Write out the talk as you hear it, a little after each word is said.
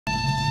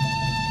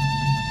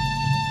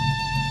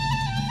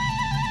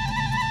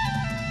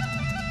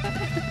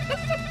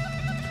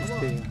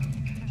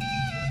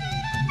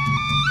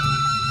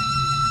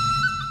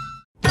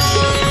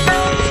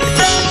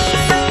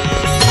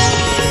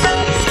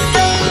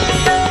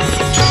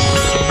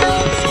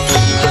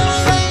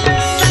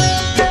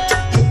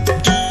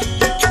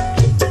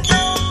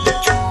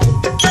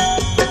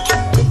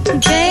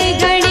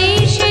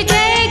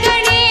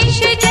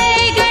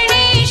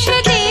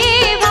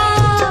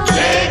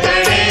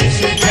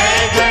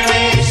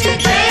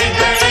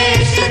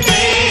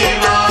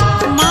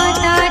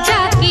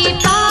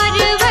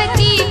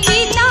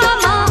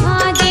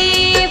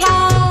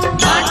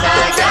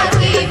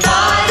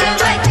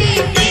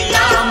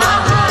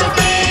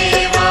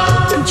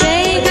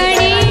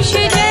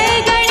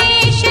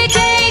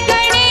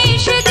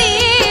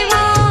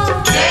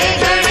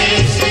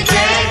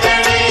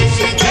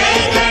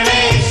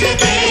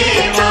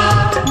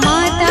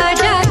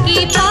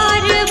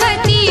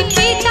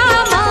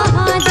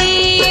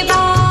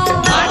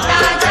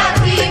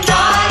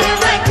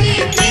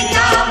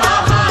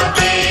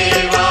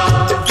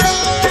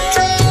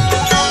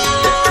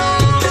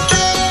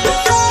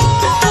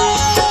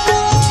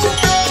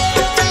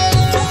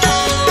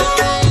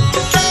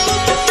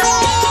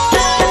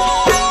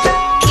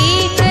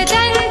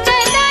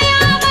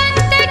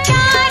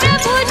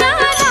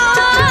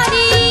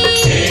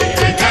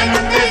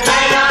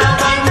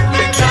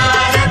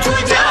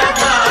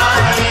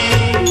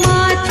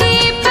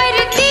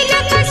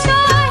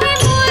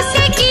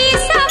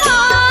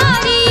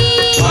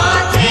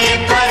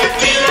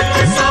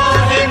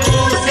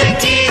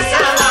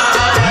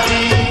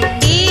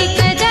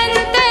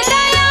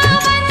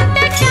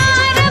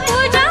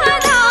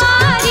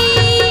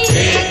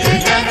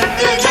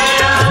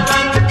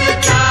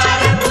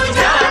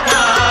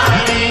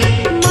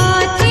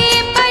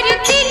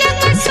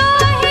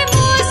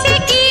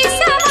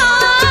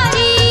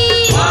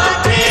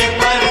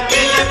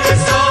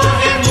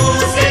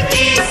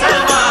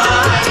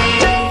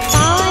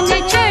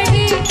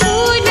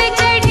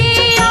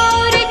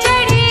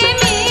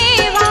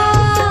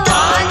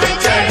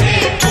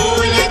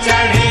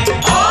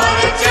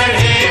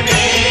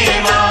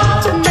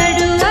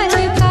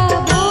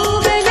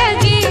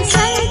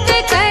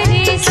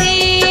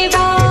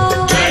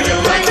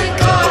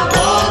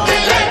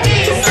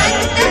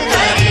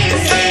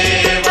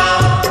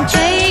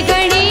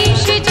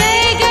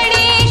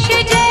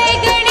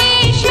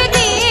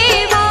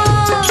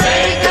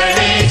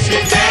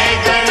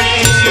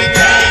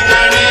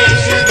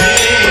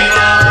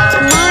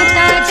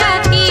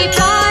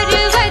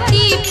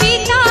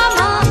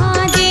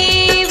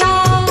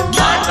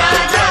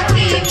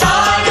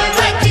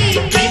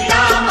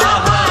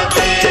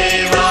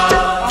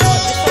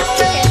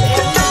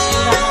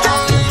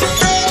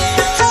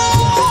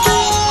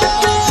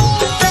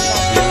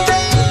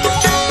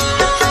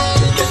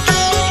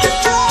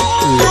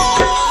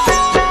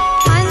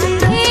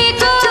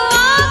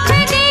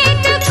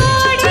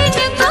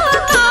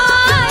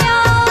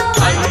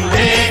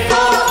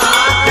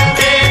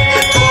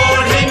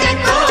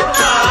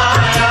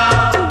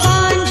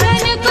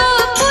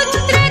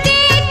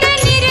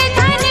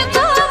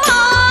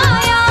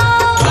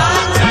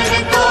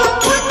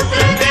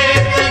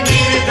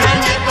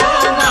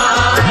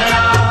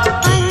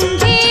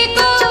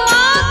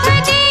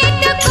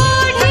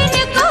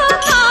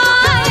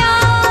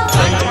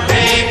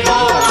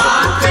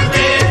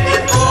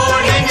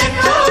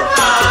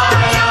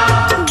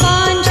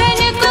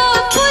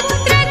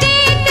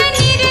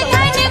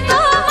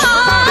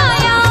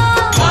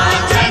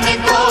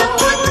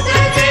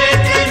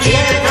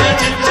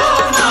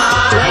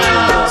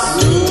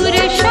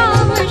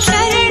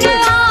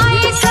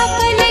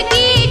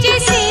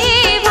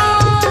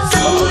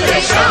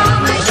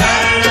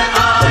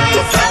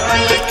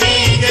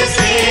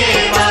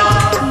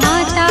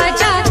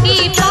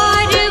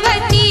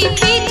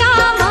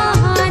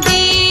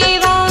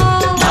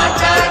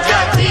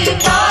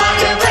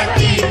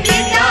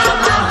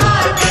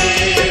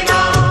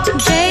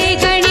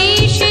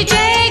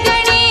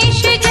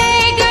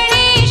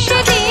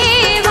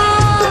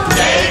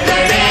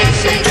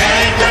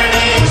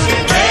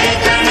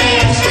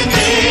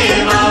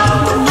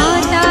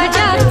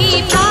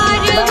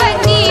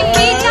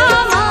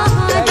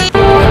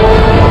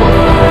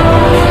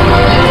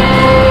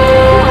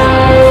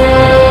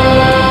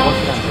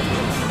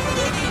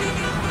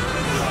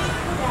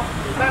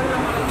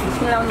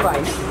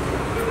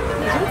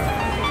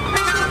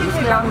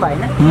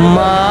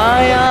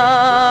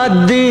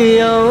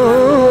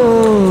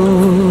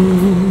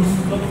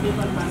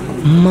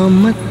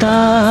ममता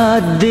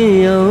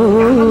दियो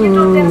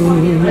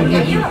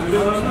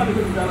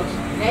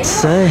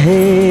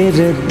सहेर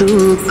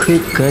दुख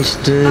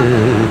कष्ट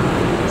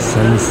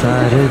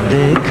संसार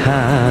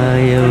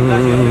देखायो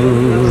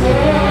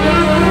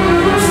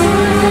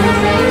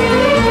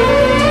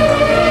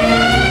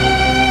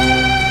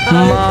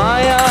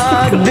माया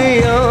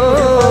दियो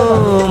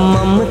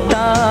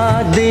ममता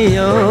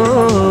दियो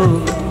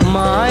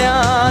माया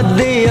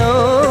दियो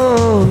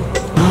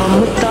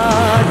ममता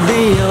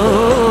दियो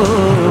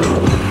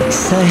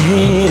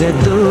सहेर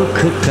दुख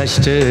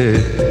कष्ट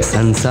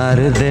संसार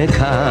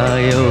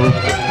देखायो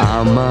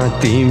आमा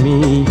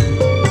तिमी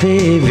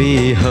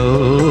देवी हो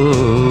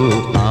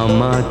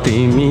आमा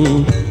तिमी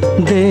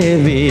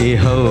देवी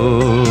हो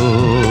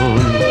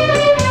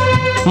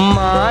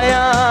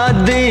माया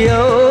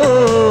दियो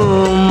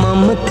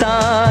ममता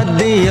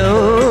दियो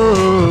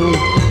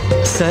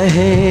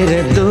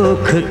सहेर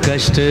दुख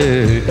कष्ट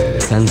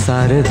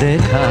संसार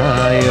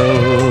देखायो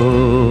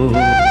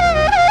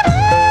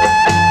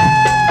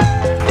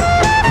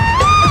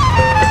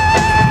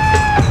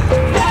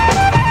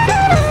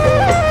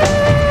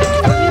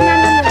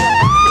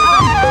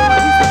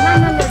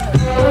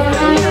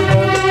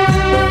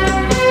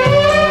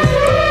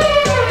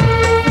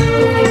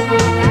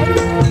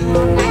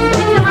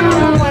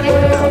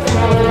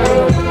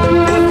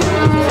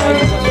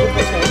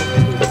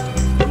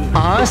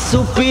आँसु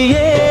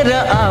पिएर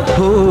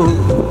आफू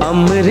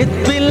अमृत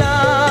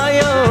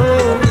पिलायो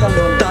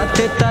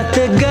ताते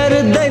ताते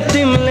गर्दै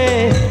तिमीले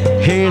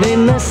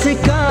हिँड्न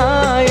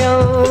सिकायो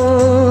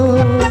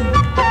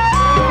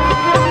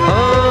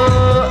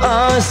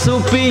आँसु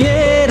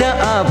पिएर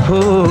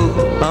आफू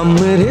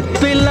अमृत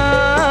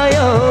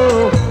पिलायो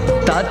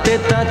ताते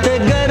ताते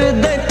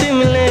गर्दै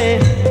तिमीले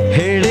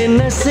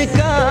हिँड्न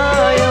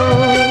सिकायो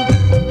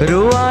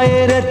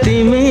रुवाएर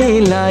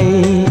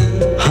तिमीलाई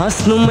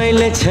हाँस्नु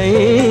मैले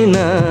छैन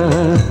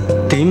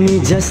तिमी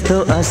जस्तो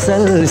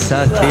असल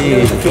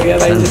साथी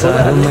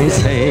संसारमै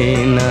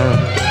छैन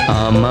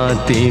आमा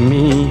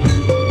तिमी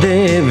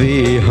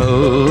देवी हो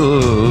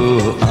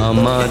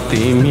आमा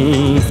तिमी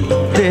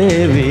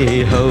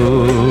देवी हो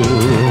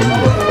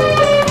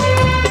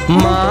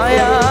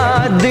माया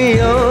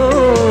दियो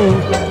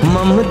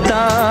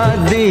ममता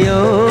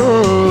दियो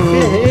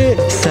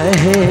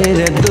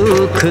सहेर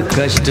दुख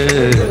कष्ट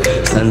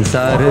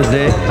संसार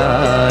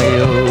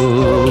देखायो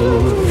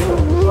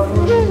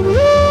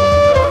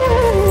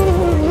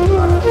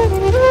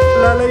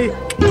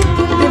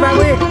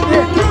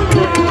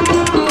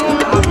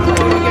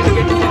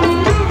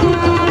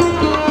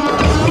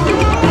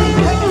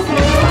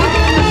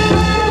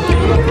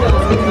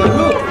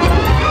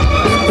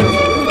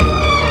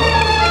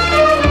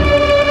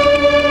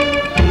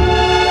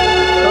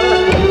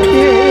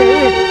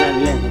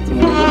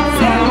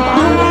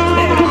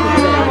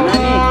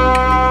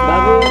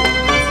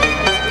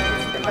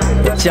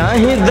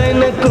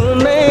चाहिँदैन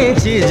कुनै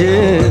चीज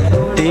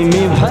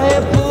तिमी भए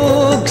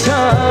पुग्छ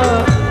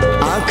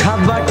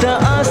आँखाबाट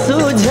आँसु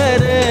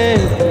झरे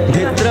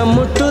भित्र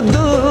मुटु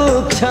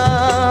दुख्छ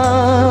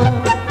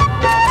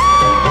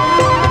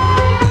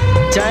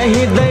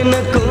चाहिँदैन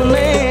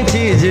कुनै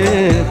चीज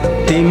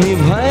तिमी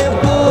भए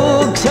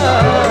पुग्छ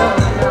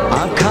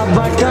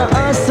आँखाबाट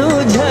आँसु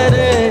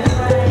झरे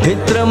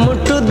भित्र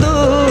मुटु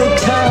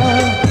दुख्छ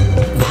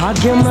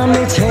भाग्यमा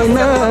नै छैन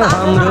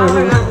हाम्रो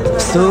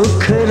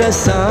सुख र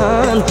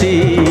शान्ति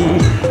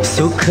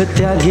सुख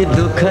त्यागी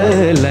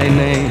दुःखलाई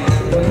नै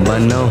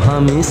बनाऊ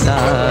हामी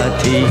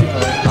साथी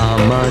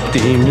आमा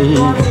तिमी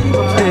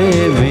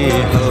देवी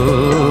हो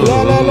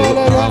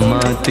आमा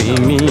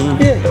तिमी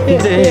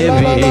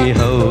देवी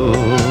हो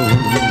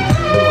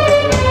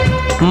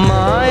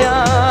माया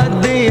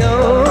दियो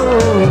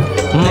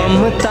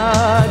ममता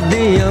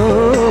दियो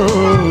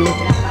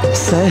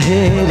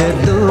सहेर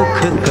दुख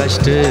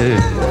कष्ट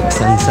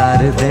संसार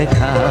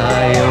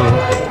देखायो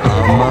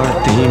आमा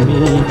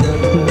तिमी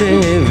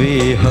देवी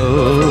हो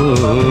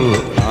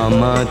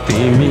आमा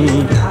तिमी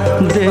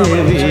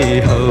देवी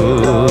हो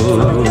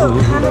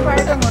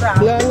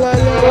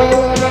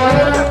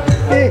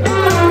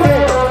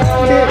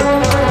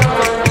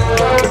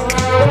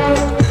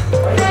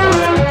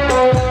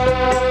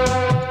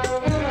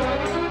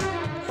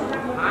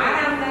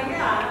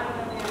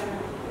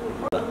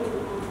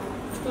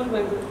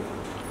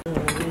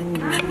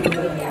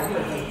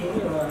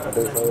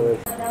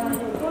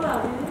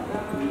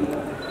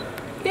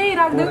त्यही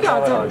राख्दै कि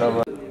हजुर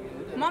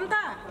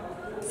ममता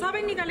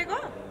सबै निकालेको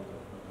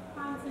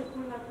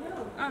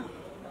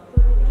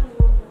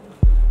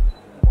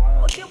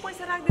त्यो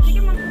पैसा राख्दै थिएँ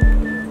कि म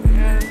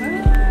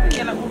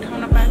यसलाई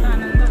उठाउन पाए त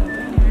आनन्द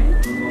हुन्थ्यो नि है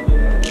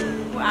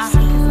ऊ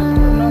आँखा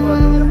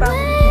नभर्नु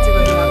बाबु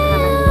खिचेको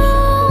खाना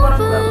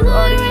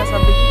अडिङलाई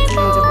सबै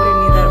खिच्नु चाहिँ पुरै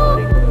निधार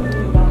पऱ्यो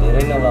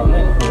धेरै नलाउने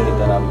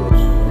निधार राम्रो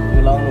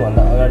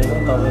लाउनुभन्दा अगाडि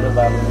पनि तपाईँ र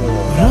बाबुले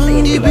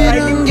रङ्गी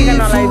बिरङ्गी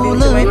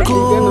फुलको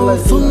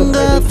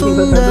फुङ्गा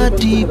फुङ्गा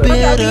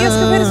टिपेर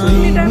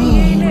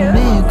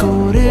हिँड्ने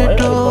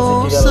गोरेटो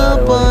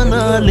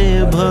सपनाले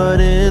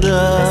भरेर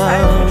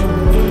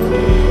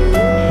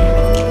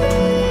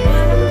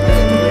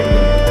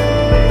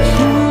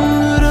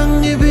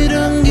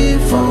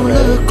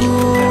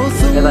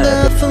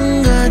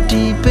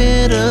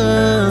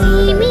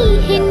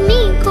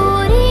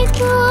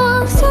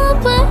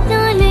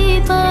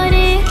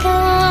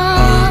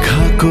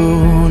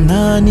को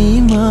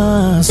नानीमा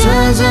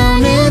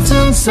सजाउने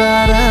छन्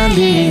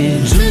साराले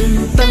जुन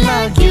त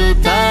लाग्यो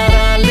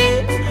ताराले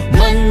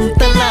मन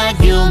त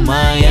लाग्यो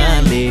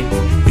मायाले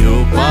यो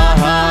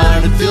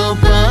पहाड त्यो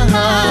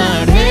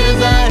पहाड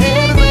हेर्दा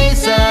हेर्दै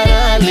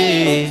साराले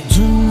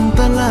जुन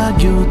त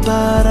लाग्यो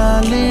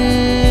ताराले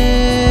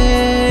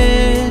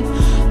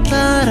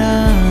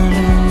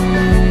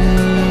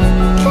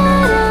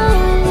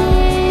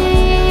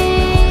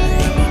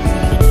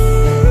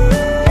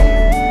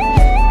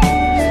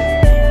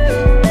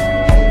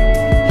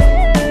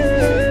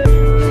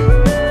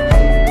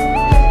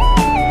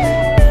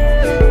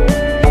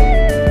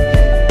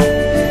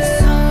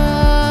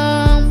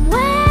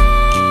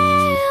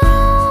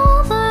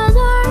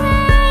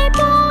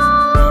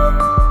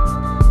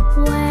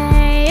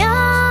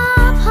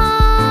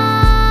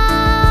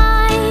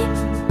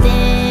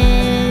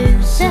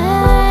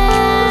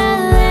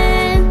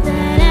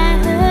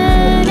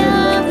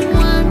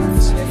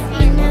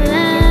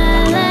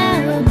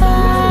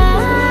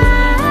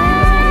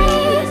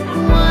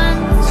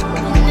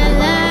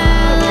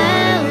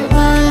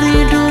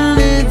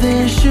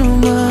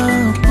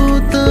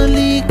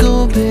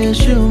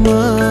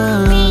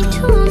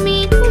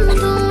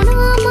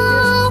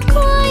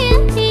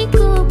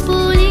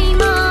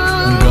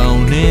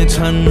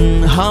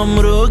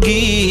हाम्रो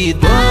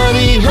गीत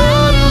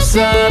परिहरू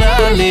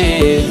साराले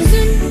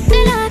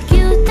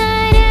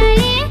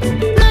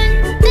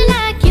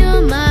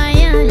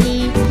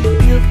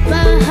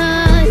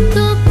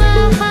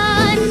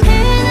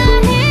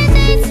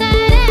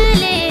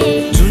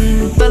जुन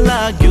त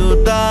लाग्यो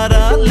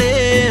ताराले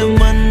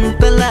मन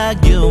त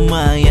लाग्यो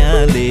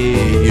मायाले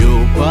यो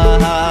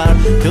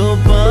पहाड त्यो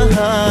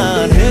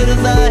पहाड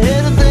हेर्दा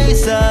हेर्दै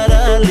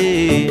साराले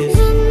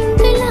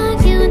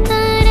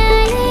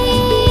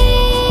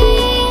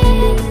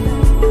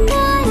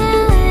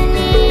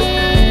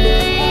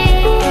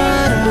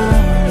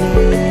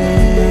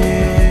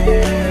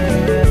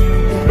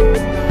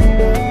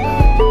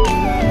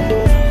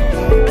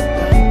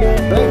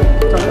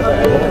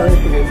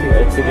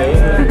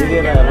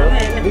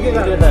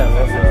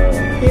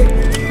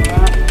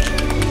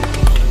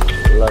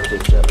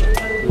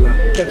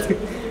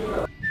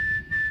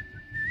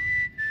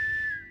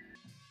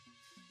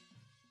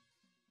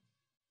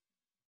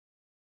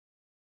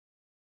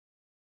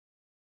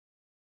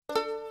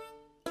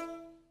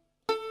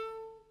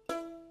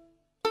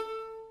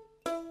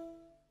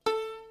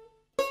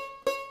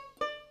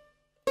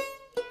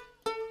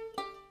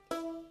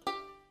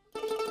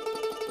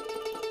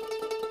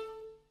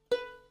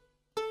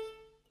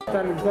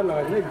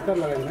गिटार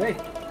लगाइदिनु है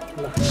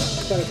ल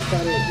गिटार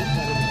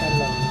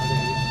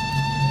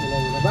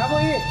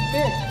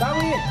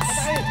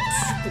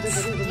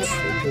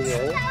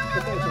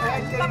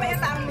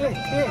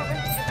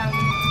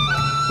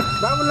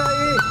बाबु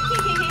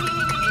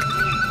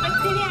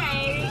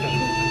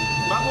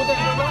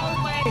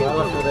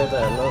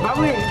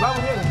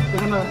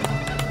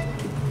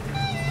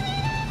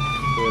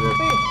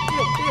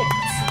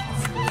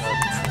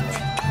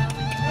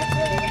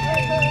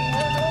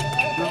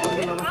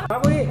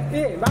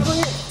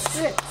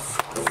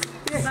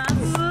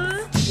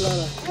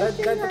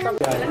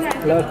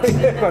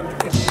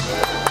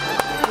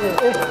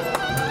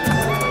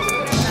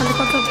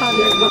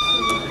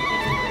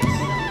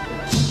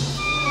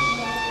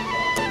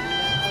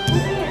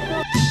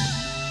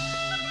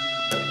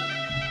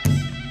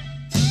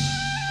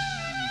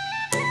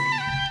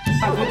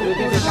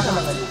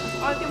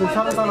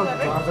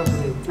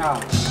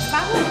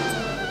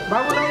बाबु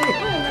बाबुलाई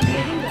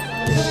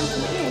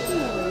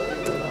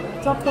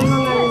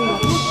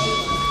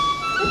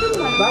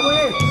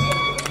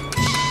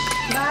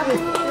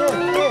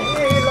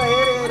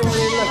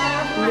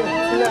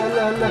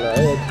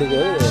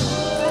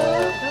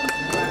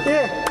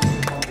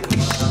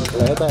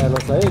यता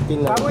हेर्नुहोस् है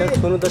किन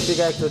छुनु त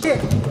सिकाएको छु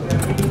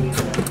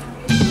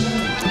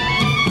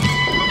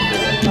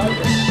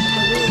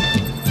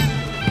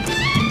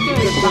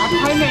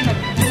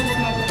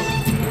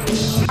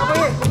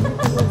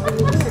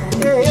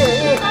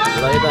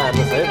ल यता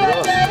हेर्नुहोस् है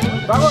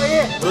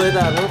ब्रो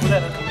यता हेर्नुहोस्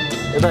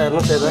यता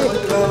हेर्नुहोस् यता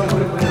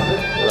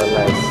ल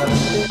नाइस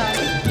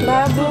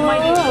बाबु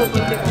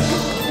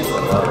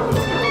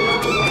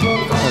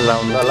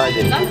लाउन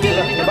लाग्यो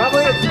बाबु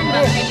यता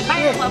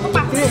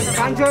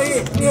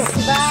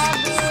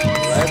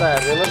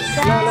हेर्नुहोस्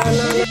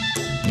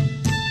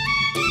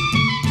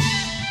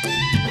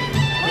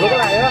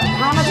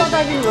खाना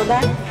चटाइदिनु हो त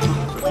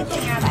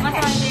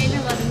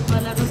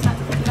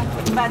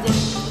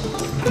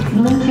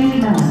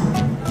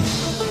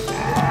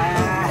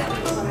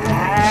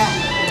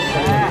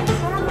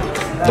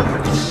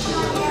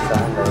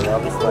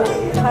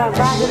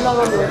बाजे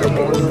लगाउनु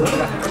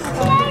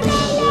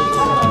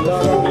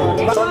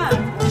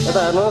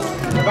यता हेर्नुहोस्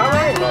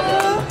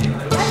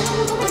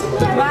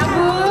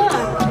बाबु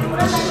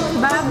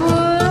बाबु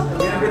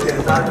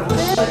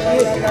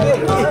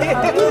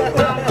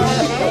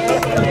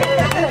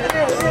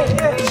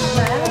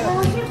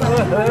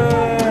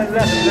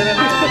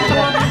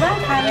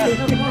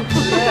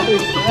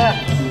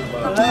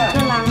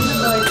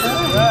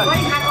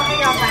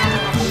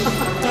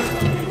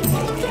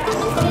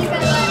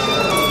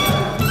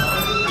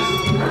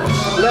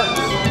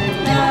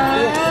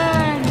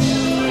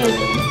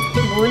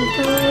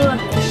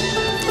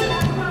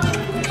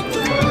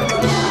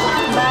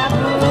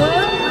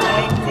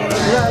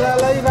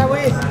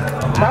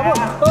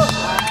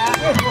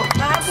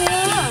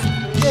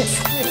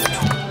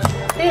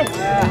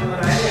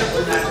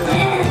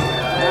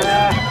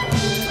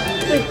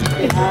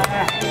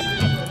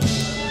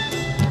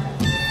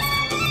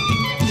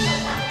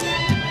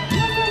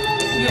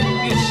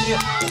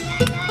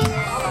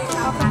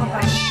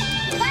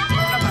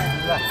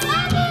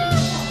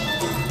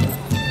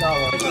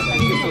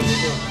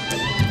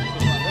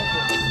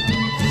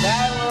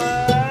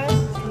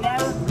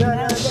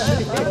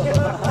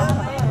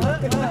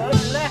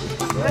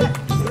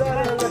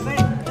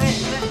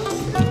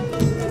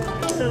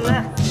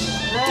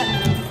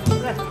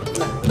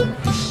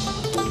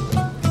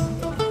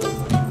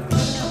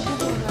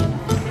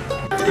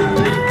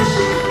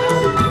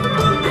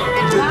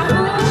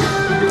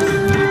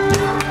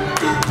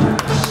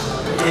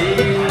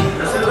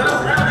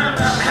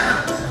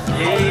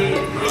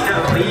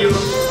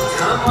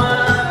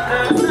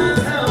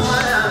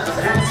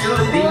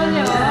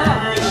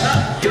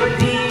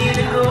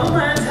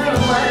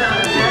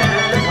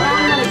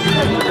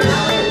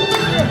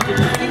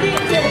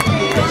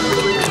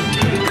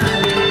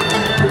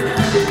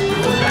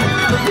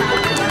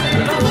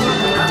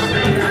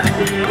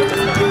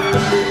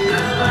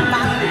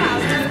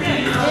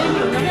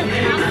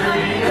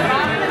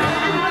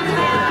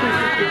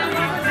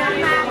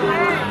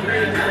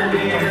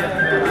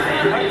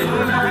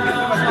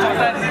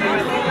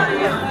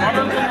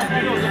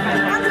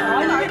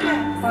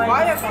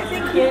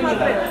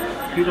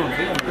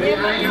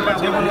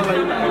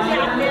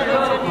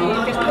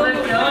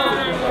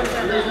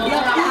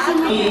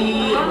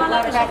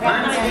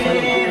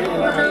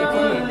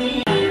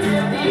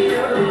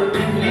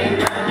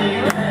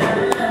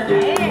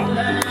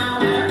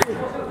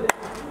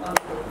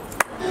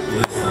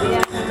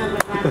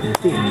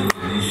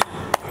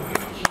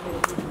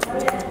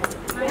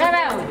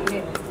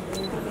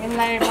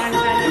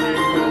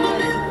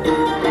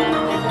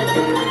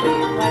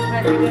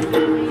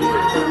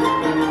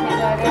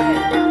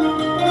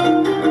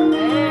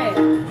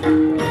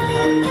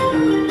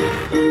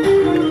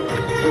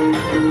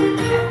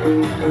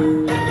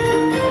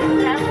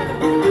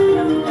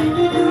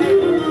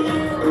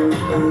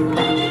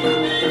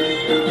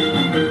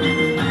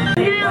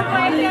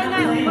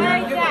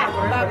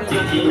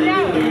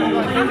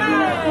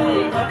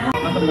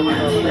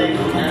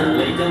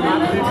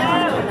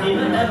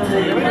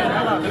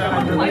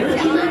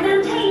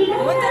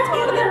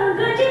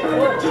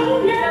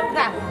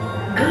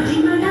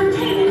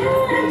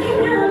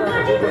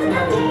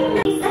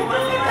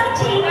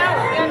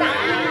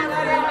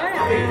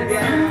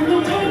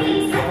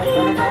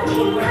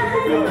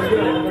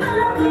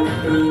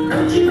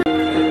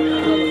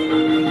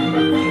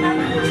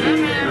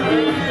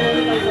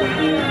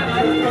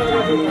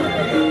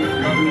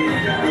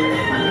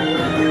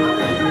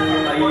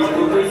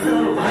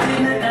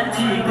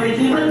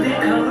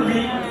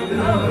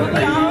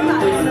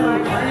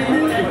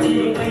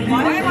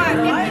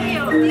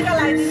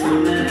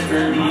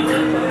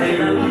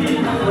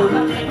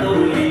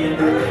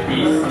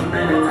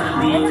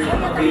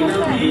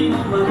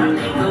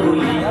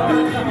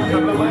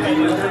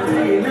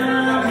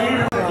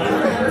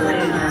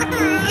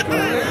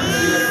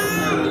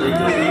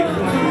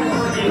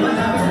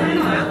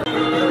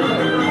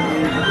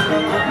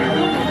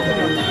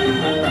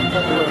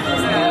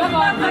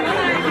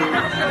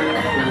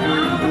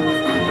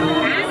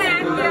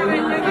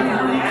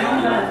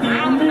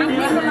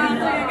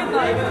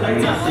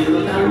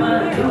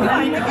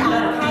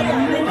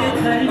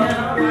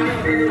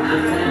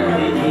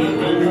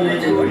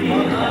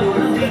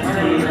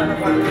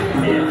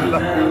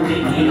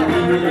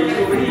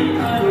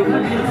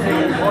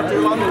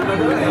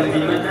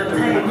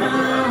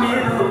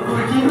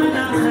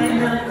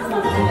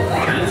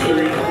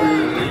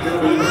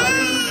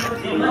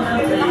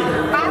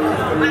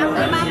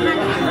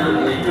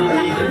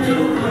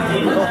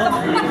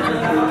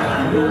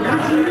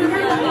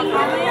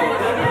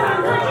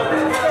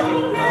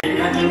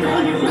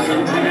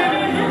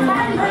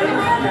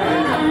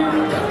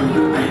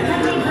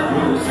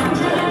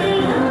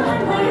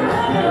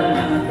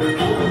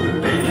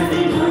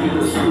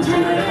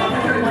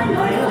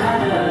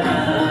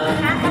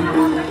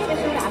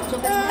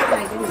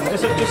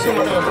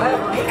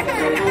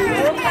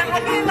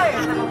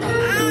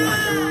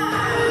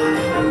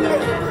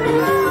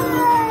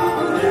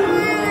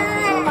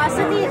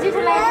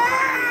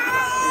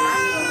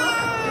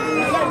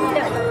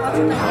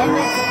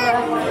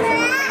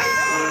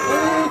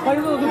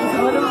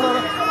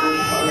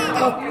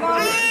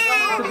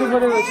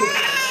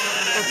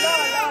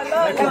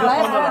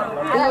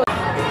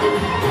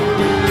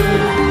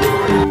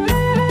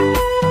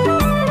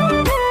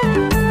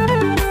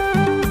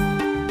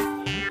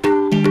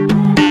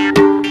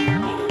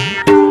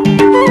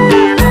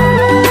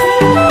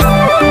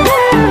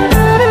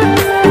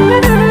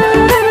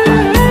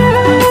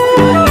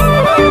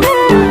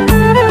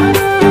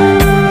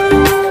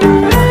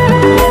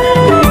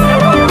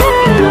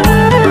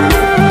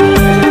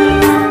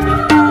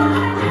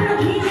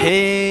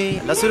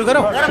सुरु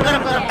गरौँ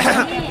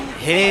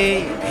हे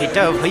भेट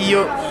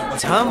भयो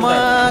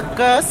झमक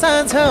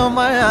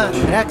साँझमा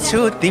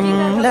राख्छु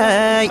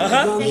तिमलाई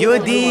यो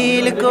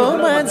दिलको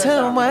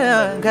माझमा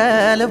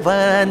गाल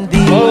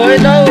बाँधी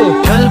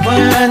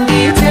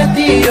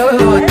जति हो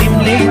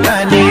तिमीले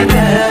तानेर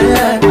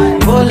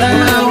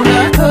बोलाउन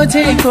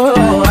खोजेको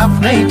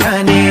आफ्नै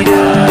ठानेर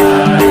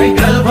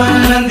गाल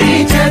बाँधी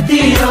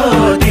जति हो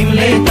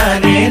तिमीले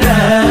तानेर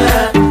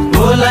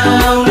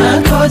बोलाउन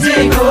खोजेको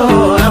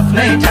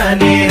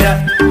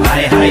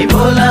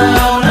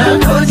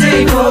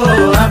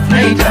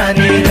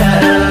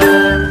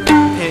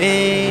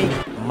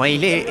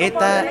मैले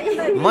यता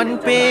मन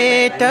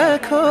पेट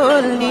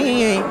खोल्ने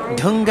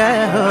ढुङ्गा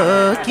हो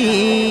कि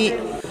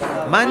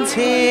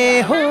मान्छे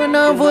हो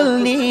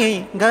नबोल्ने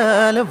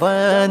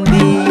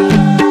गलबन्दी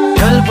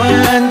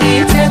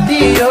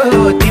जति हो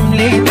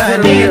तिमीले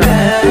तानेर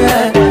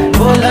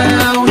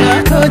बोलाउन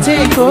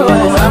खोजेको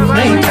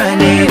आफ्नै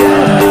ठानेर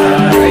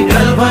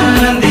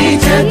गलबन्दी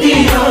जति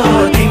हो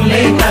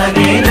तिमीले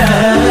तानेर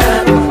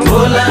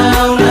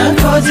बोलाउन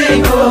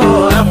खोजेको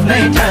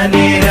आफ्नै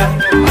ठानेर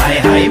हाय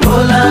हाय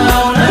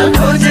बोलाउन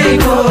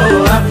खोजेको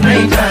आफ्नै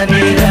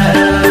ठानेर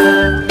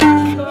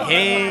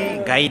हे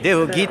गाइदेऊ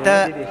गीत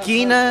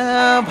किन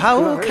भाउ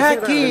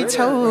खाकी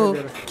छौ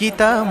कि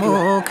त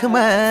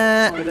मुखमा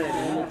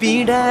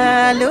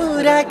पीडालु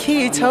राखी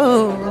छौ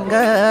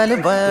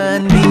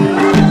गलबन्दी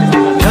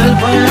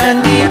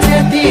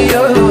जति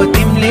हो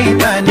तिमीले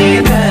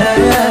तानेर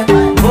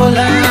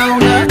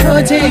बोलाउन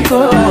खोजेको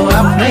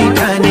आफ्नै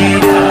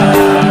ठानेर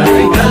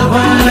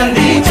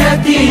गलबन्दी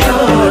जति हो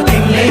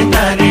तिमीले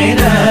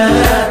तानेर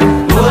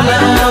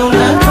बोलाउन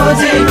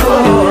खोजेको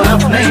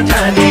आफ्नै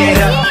ठानेर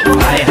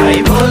हाय हाय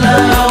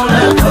बोलाउन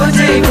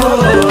खोजेको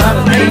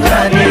आफ्नै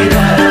ठानेर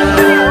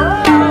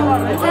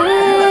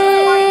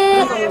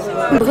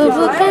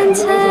भुभु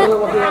कान्छ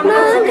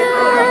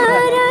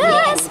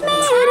नगरस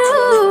मेरो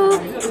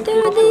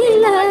त्यो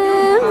दिलमा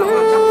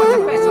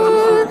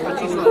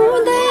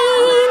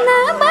हुँदैन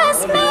बस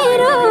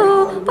मेरो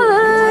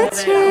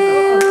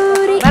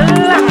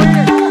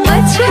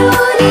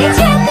पछ्यौरी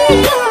जति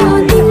हो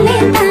तिमीले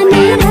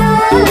तानेर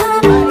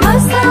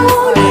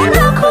हँसाउन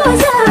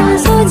नखोज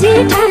सोझी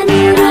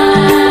ठानेर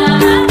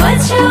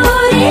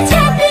पछ्यौरी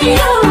जति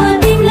हो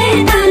तिमीले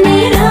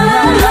तानेर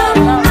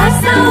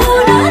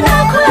हँसाउन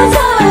नखोज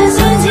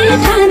सोझी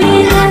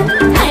ठानेर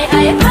आइ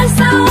आइ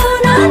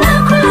हँसाउन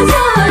नखोज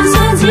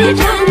सोझी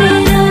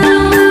ठानेर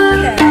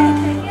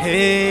हे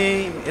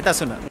यता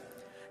सुन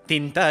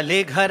तिनताले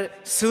घर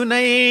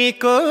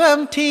सुनैको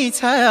अम्ठी छ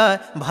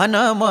भन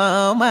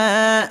ममा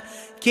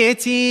के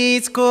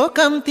चिजको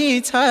कम्ती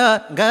छ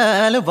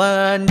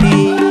गलबन्दी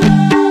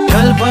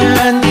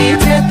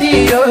जति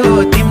हो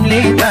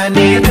तिमीले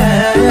तानेर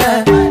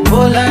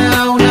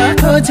बोलाउन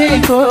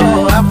खोजेको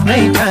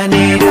आफ्नै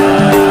ठानेर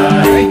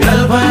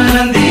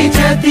गलबन्दी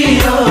जति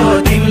हो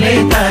तिमीले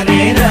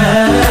तानेर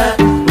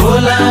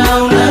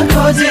बोलाउन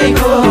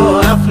खोजेको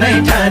आफ्नै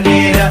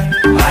ठानेर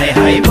हाय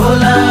हाय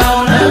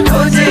बोलाउन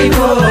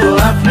खोजेको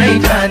आफ्नै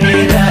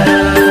ठानेर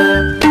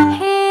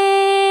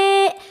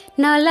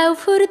नलाउ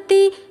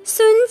फुर्ती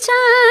सुन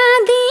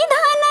चाँदी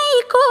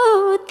धनैको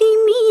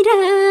तिमी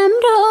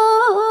राम्रो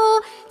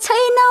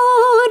छैनौ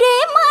रे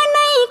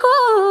मनैको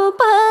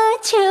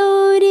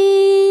पछ्यौरी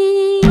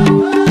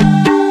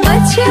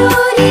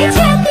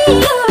जति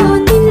हो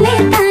तिमीले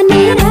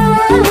तानेर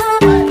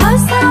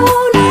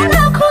हँसाउन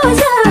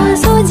नखोज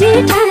सोझी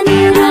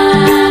ठानेर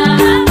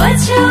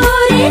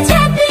पछ्यौरी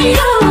जति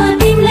हो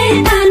तिमीले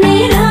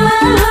तानेर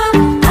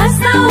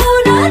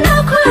हँसाउन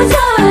नखोज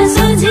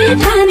सोझी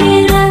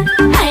ठानेर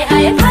आइ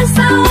आइ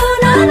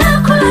हँसाउन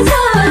नखोज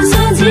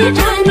सोझी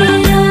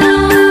ठानेर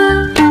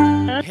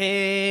हे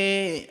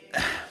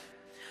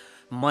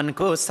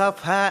मनको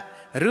सफा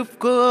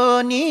रूपको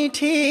नि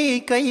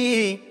ठिकै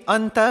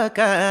अन्त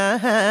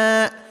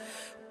कहाँ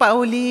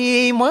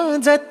पाउली म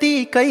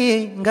जतिकै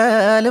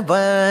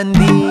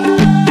गलबन्दी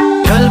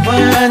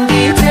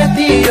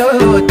जति हो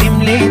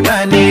तिमीले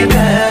तानेर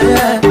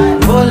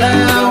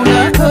बोलाउन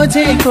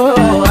खोजेको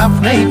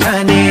आफ्नै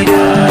ठानेर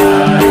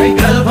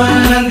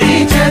गलबन्दी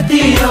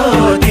जति हो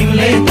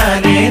तिमीले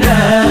तानेर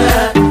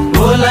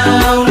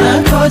बोलाउन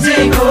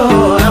खोजेको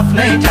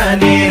आफ्नै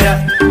ठानेर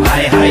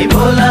हाय हाय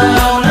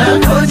बोलाउन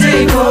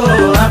खोजेको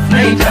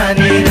आफ्नै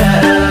ठानेर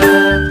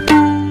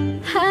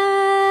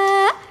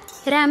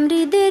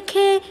राम्री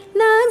देखे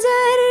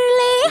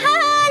नजरले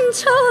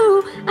हान्छौ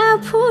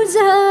आफू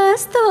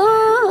जस्तो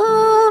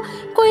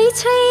कोही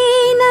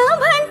छैन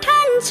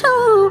भन्ठान्छौ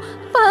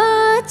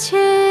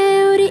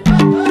पछ्यौरी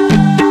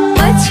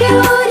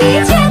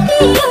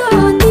जति हो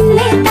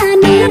तिमीले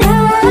तानेर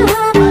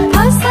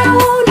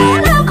हँसाउन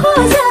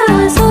नखोज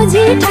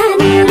सोझी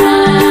ठानेर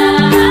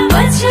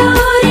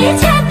पछ्यौरी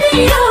जति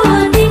हो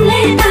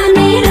तिमीले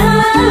तानेर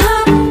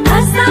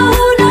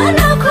हँसाउन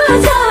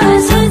नखोज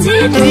सोझी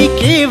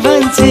के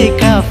भन्छे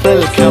काफल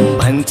खम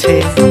भन्छे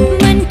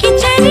मनकी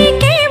चरी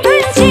के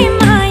भन्छे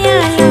माया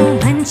लौ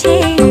भन्छे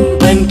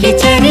मनकी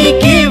चरी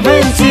के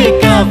भन्छे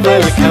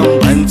काफल खम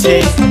भन्छे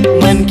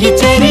मनकी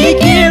चरी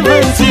के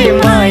भन्छे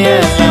माया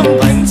लम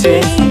भन्छे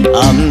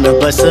आम्न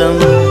बसम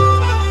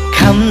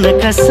खाम्न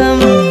कसम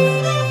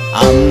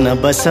आम्न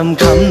बसम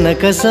खाम्न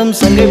कसम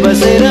सँगै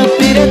बसेर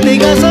पिरती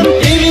गासम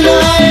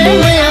तिमीलाई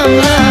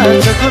मायाम्ला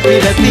चोखो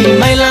पिरती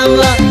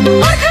मैलाम्ला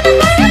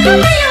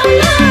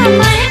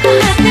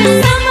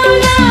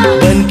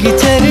मनकी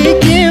चरी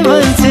के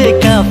भन्छे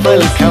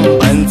काफल खम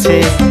भन्छे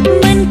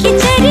मनकी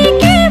चरी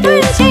के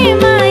भन्छे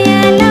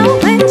माया लौ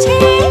भन्छे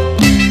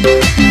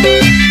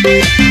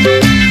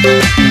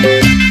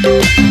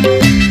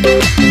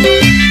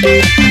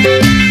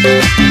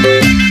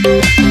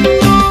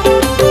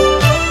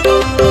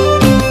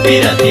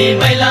पिरती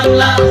मैला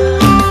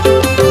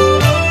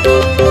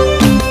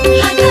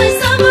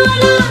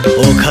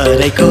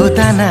ओखरैको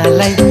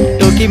दानालाई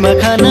टोकीमा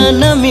खान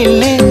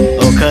नमिल्ने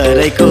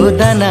ओखरैको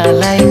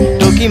दानालाई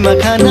टोकीमा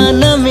खान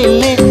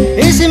नमिल्ने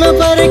एसीमा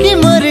परेकी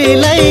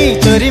मरीलाई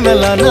चोरीमा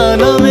लान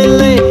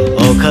नमिल्ने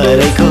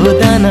ओखरैको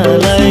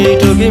दानालाई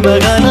टोकीमा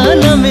खान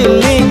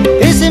नमिल्ने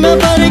एसीमा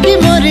परेकी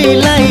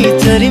मरीलाई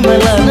चोरीमा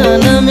लान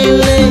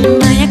नमिल्ने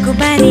मायाको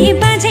बारी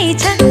बाजै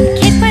छ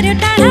खेत पर्यो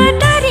टाढा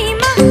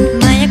टारीमा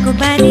मायाको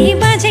बारी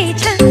बाजै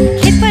छ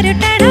खेत पर्यो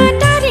टाढा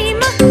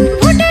टारीमा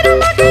भुटेर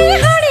मकै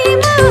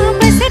हाँडीमा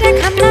बसेर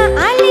खाम्न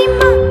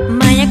आलीमा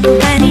मायाको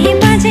बारी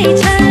बाजै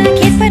छ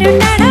खेत पर्यो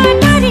टाढा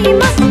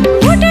टारीमा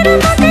भुटेर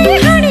मकै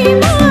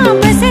हाँडीमा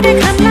बसेर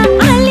खाम्न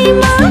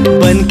आलीमा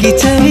बनकी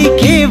चरी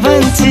के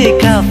भन्छे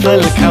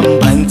काफल खम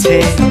भन्छे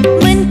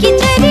मनकी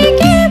चरी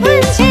के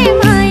भन्छे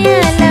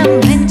मायालम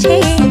भन्छे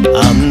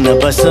आम्न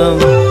बसम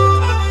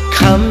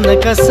खाम न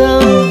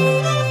कसम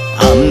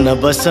आम्न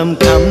बसम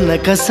खाम न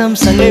कसम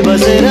सँगै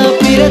बसेर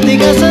पिरती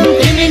कसम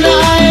तिमी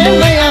नआए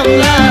मै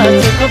आम्ला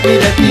चोखो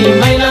पिरती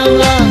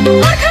मैलाम्ला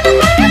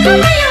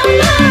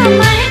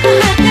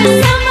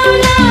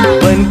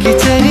बनकी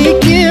चरी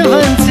के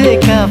भन्छे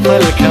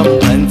काफल खम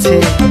भन्छे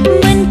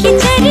मनकी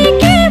चरी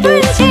के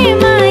भन्छे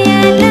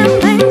मायालम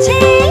भन्छे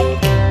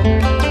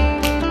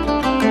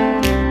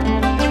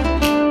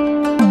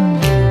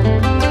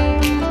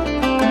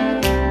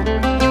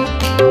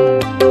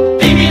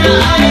तिमी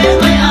नआए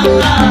मै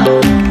आम्ला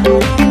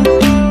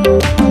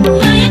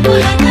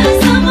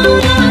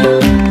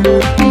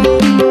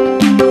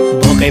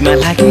भोकैमा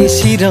लागे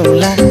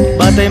सिरौला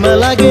बाटैमा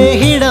लागे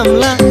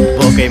हिडम्ला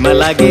भोकैमा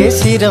लागे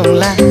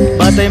सिरौला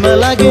बाटैमा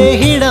लागे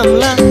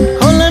हिडम्ला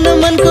खोला न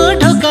मनको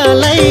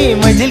ढोकालाई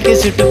मैझिलके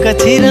सुटुक्क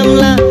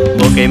छिरम्ला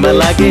भोकैमा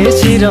लागे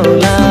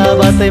सिरौला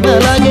बाटैमा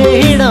लागे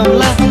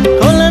हिडम्ला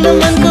खोला न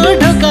मनको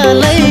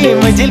ढोकालाई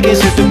मैझिलके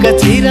सुटुक्क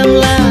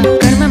छिरम्ला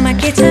कर्ममा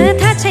के छ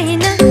थाहा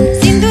छैन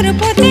सिन्दुर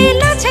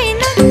पोतेला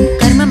छैन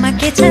कर्ममा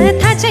के छ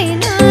थाहा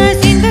छैन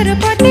सिन्दुर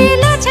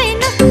पोतेला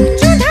छैन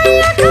जुधाइ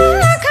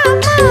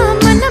आँखामा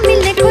मन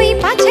मिल्ने कोही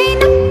पा छैन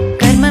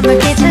कर्ममा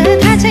के छ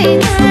थाहा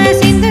छैन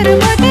सिन्दुर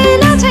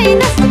पोतेला छैन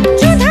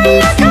जुधाइ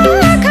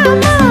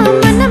आँखामा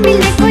मन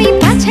मिल्ने कोही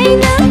पा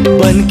छैन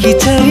बनकी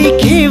चरी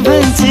के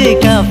भन्छे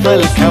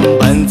काफल खम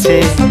भन्छे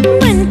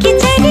मनकी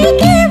चरी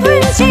के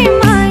भन्छे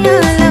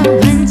मायालम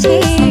भन्छे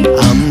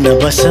आम्न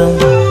बसम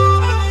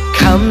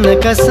खाम न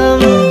कसम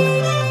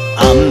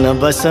आम्न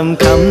बसम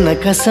खाम न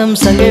कसम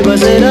सँगै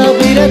बसेर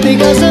पिरती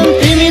कसम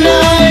तिमी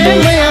नआए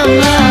मै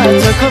आम्ला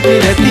चोखो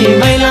पिरती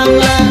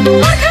मैलाम्ला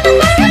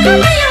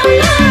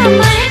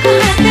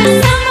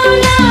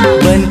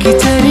बनकी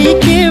चरी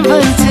के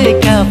भन्छे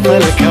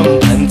काफल खम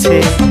भन्छे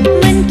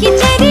मनकी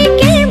चरी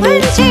के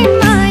भन्छे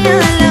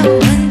मायालम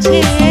भन्छे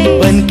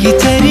बनकी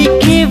चरी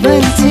के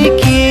भन्छे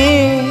के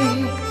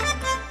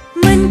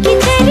मनकी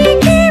चरी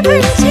के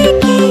भन्छे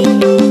के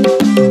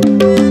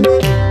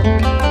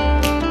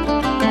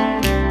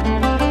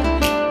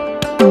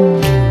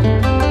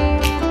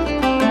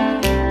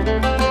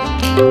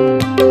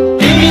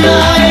तिमी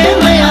नआए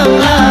मै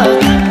आम्ला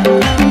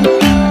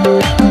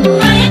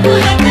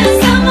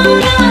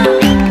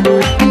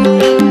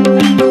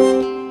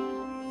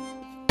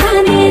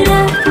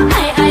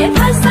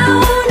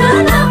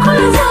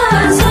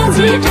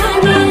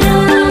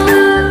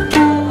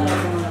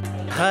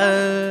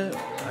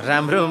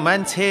राम्रो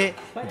मान्छे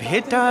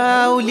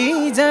भेटाउली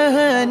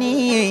जहानी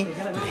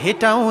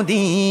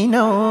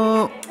भेटाउँदिनौ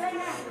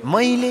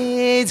मैले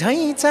झै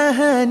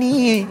चाहनी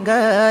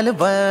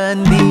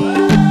गालबन्दी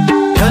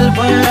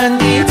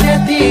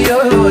जतियो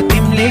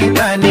तिमीले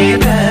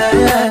तानेर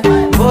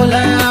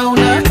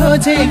बोलाउन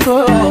खोजेको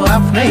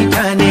आफ्नै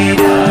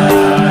ठानेर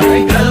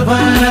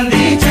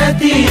गलबन्दी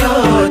जतियो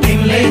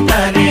तिमीले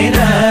तानेर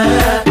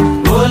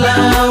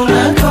बोलाउन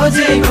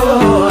खोजेको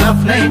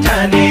आफ्नै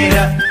ठानेर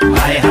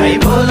हाय हाय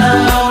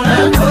बोलाउन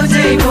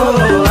खोजेको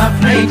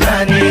आफ्नै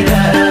ठानेर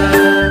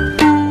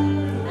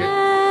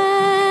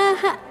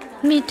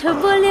मिठो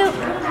बोल्यो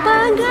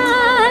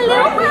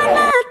पगाल्यो भन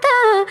त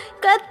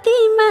कति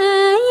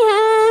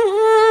माया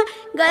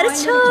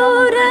गर्छौ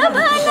र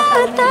भन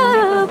त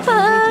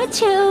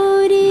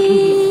पछौरी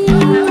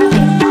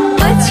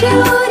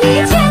पछौरी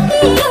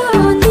छतियो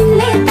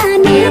तिमीले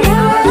तानेर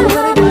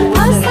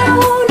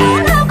हँसाउन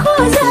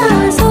नखोज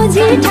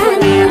सोझी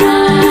ठानेर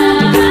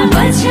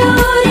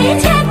पछौरी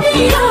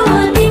छतियो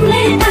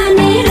तिमीले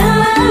तानेर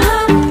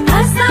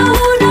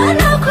हँसाउन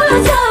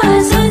नखोज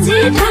सोझी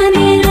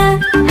ठानेर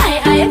हाय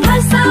हाय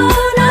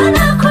फसाउन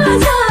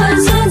नखोज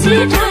सोझी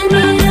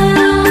ठानेर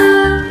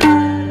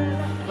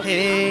हे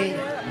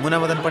मुना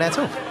मदन पढाएको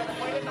छौ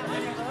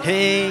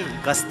हे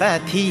कस्ता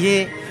थिए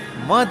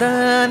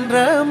मदन र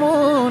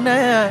मुना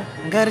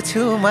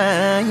गर्छु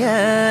माया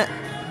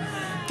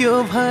त्यो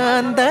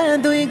भन्दा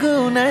 2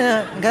 गुना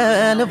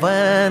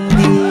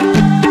गालबन्दी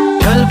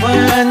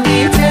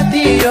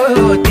छतियो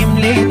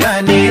तिमीले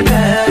तानेर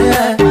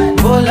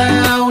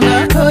बोलाउन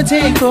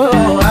खोजेको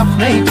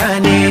आफ्नै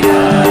ठानेर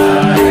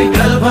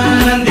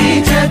गलबन्दी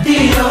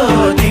छतियो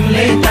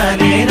तिमीले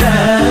तानेर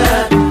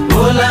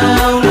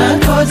बोलाउन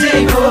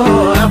खोजेको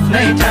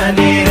आफ्नै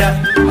ठानेर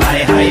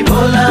हाय हाय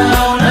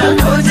बोलाउन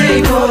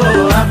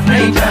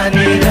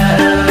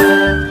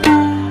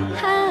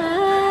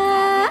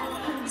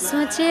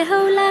सोचे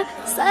होला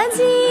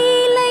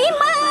सजिलै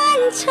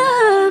मान्छ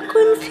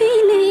कुन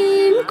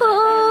फिल्मको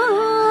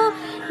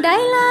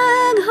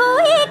डायलग हो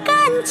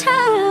कान्छा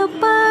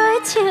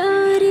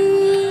पछ्यौरी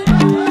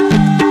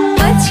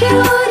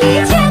पछ्यौरी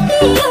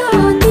छातियो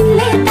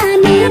तिमीले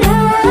तानेर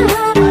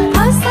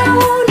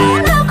हँसाउन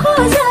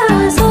नखोज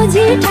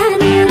सोझी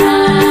ठानेर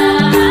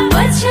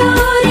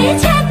पछ्यौरी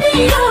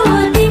छातियो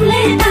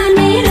तिमीले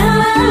तानेर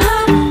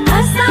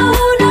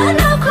हँसाउन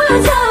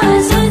नखोज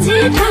सोझी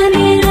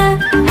ठानेर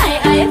आइ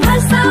आइ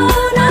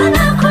फसाउन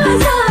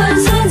नखोज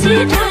सोझी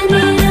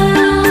ठानेर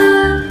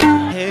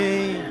हे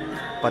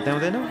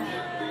पत्याउँदैनौ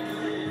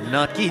न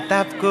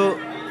किताबको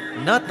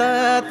न त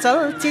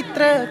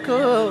चलचित्रको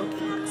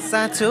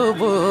साँचो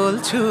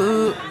बोल्छु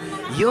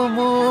यो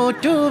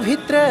मुटु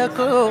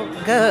भित्रको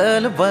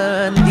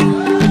गलबन्दी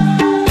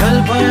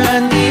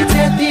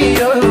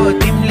छेतियो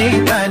तिमीले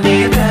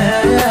तानेर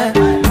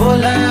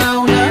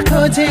बोलाउन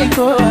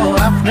खोजेको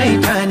आफ्नै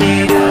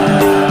ठानेर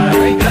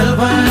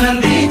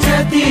गलबन्दी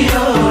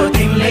छेतियो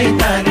तिमीले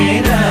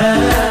तानेर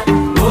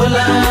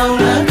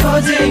बोलाउन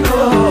खोजेको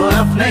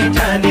आफ्नै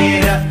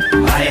ठानेर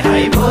हाय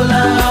हाय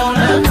बोलाउन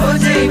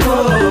खोजेको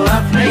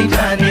आफ्नै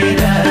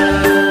ठानेर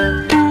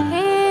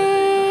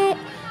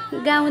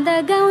गाउँदा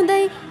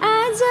गाउँदै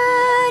आज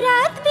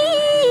रात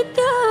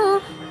बित्यो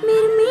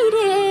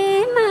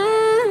मिरमिरेमा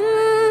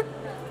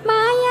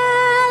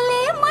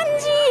मायाले मन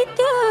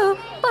जित्यो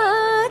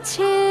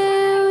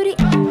पछ्यौरी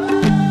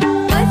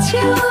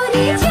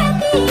पछ्यौरी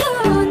छातियो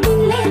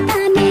तिमीले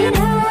तानेर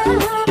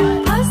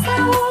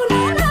हँसाउन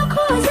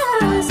नखोज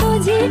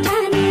सोझी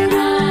ठानेर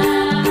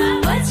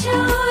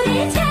पछ्यौरी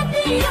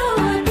छातियो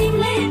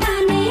तिमीले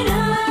तानेर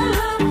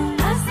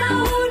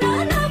हँसाउन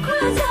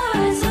नखोज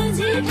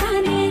सोझी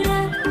ठानेर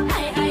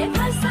आइ आइ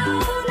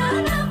फसाउन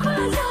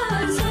नखोज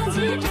सोझी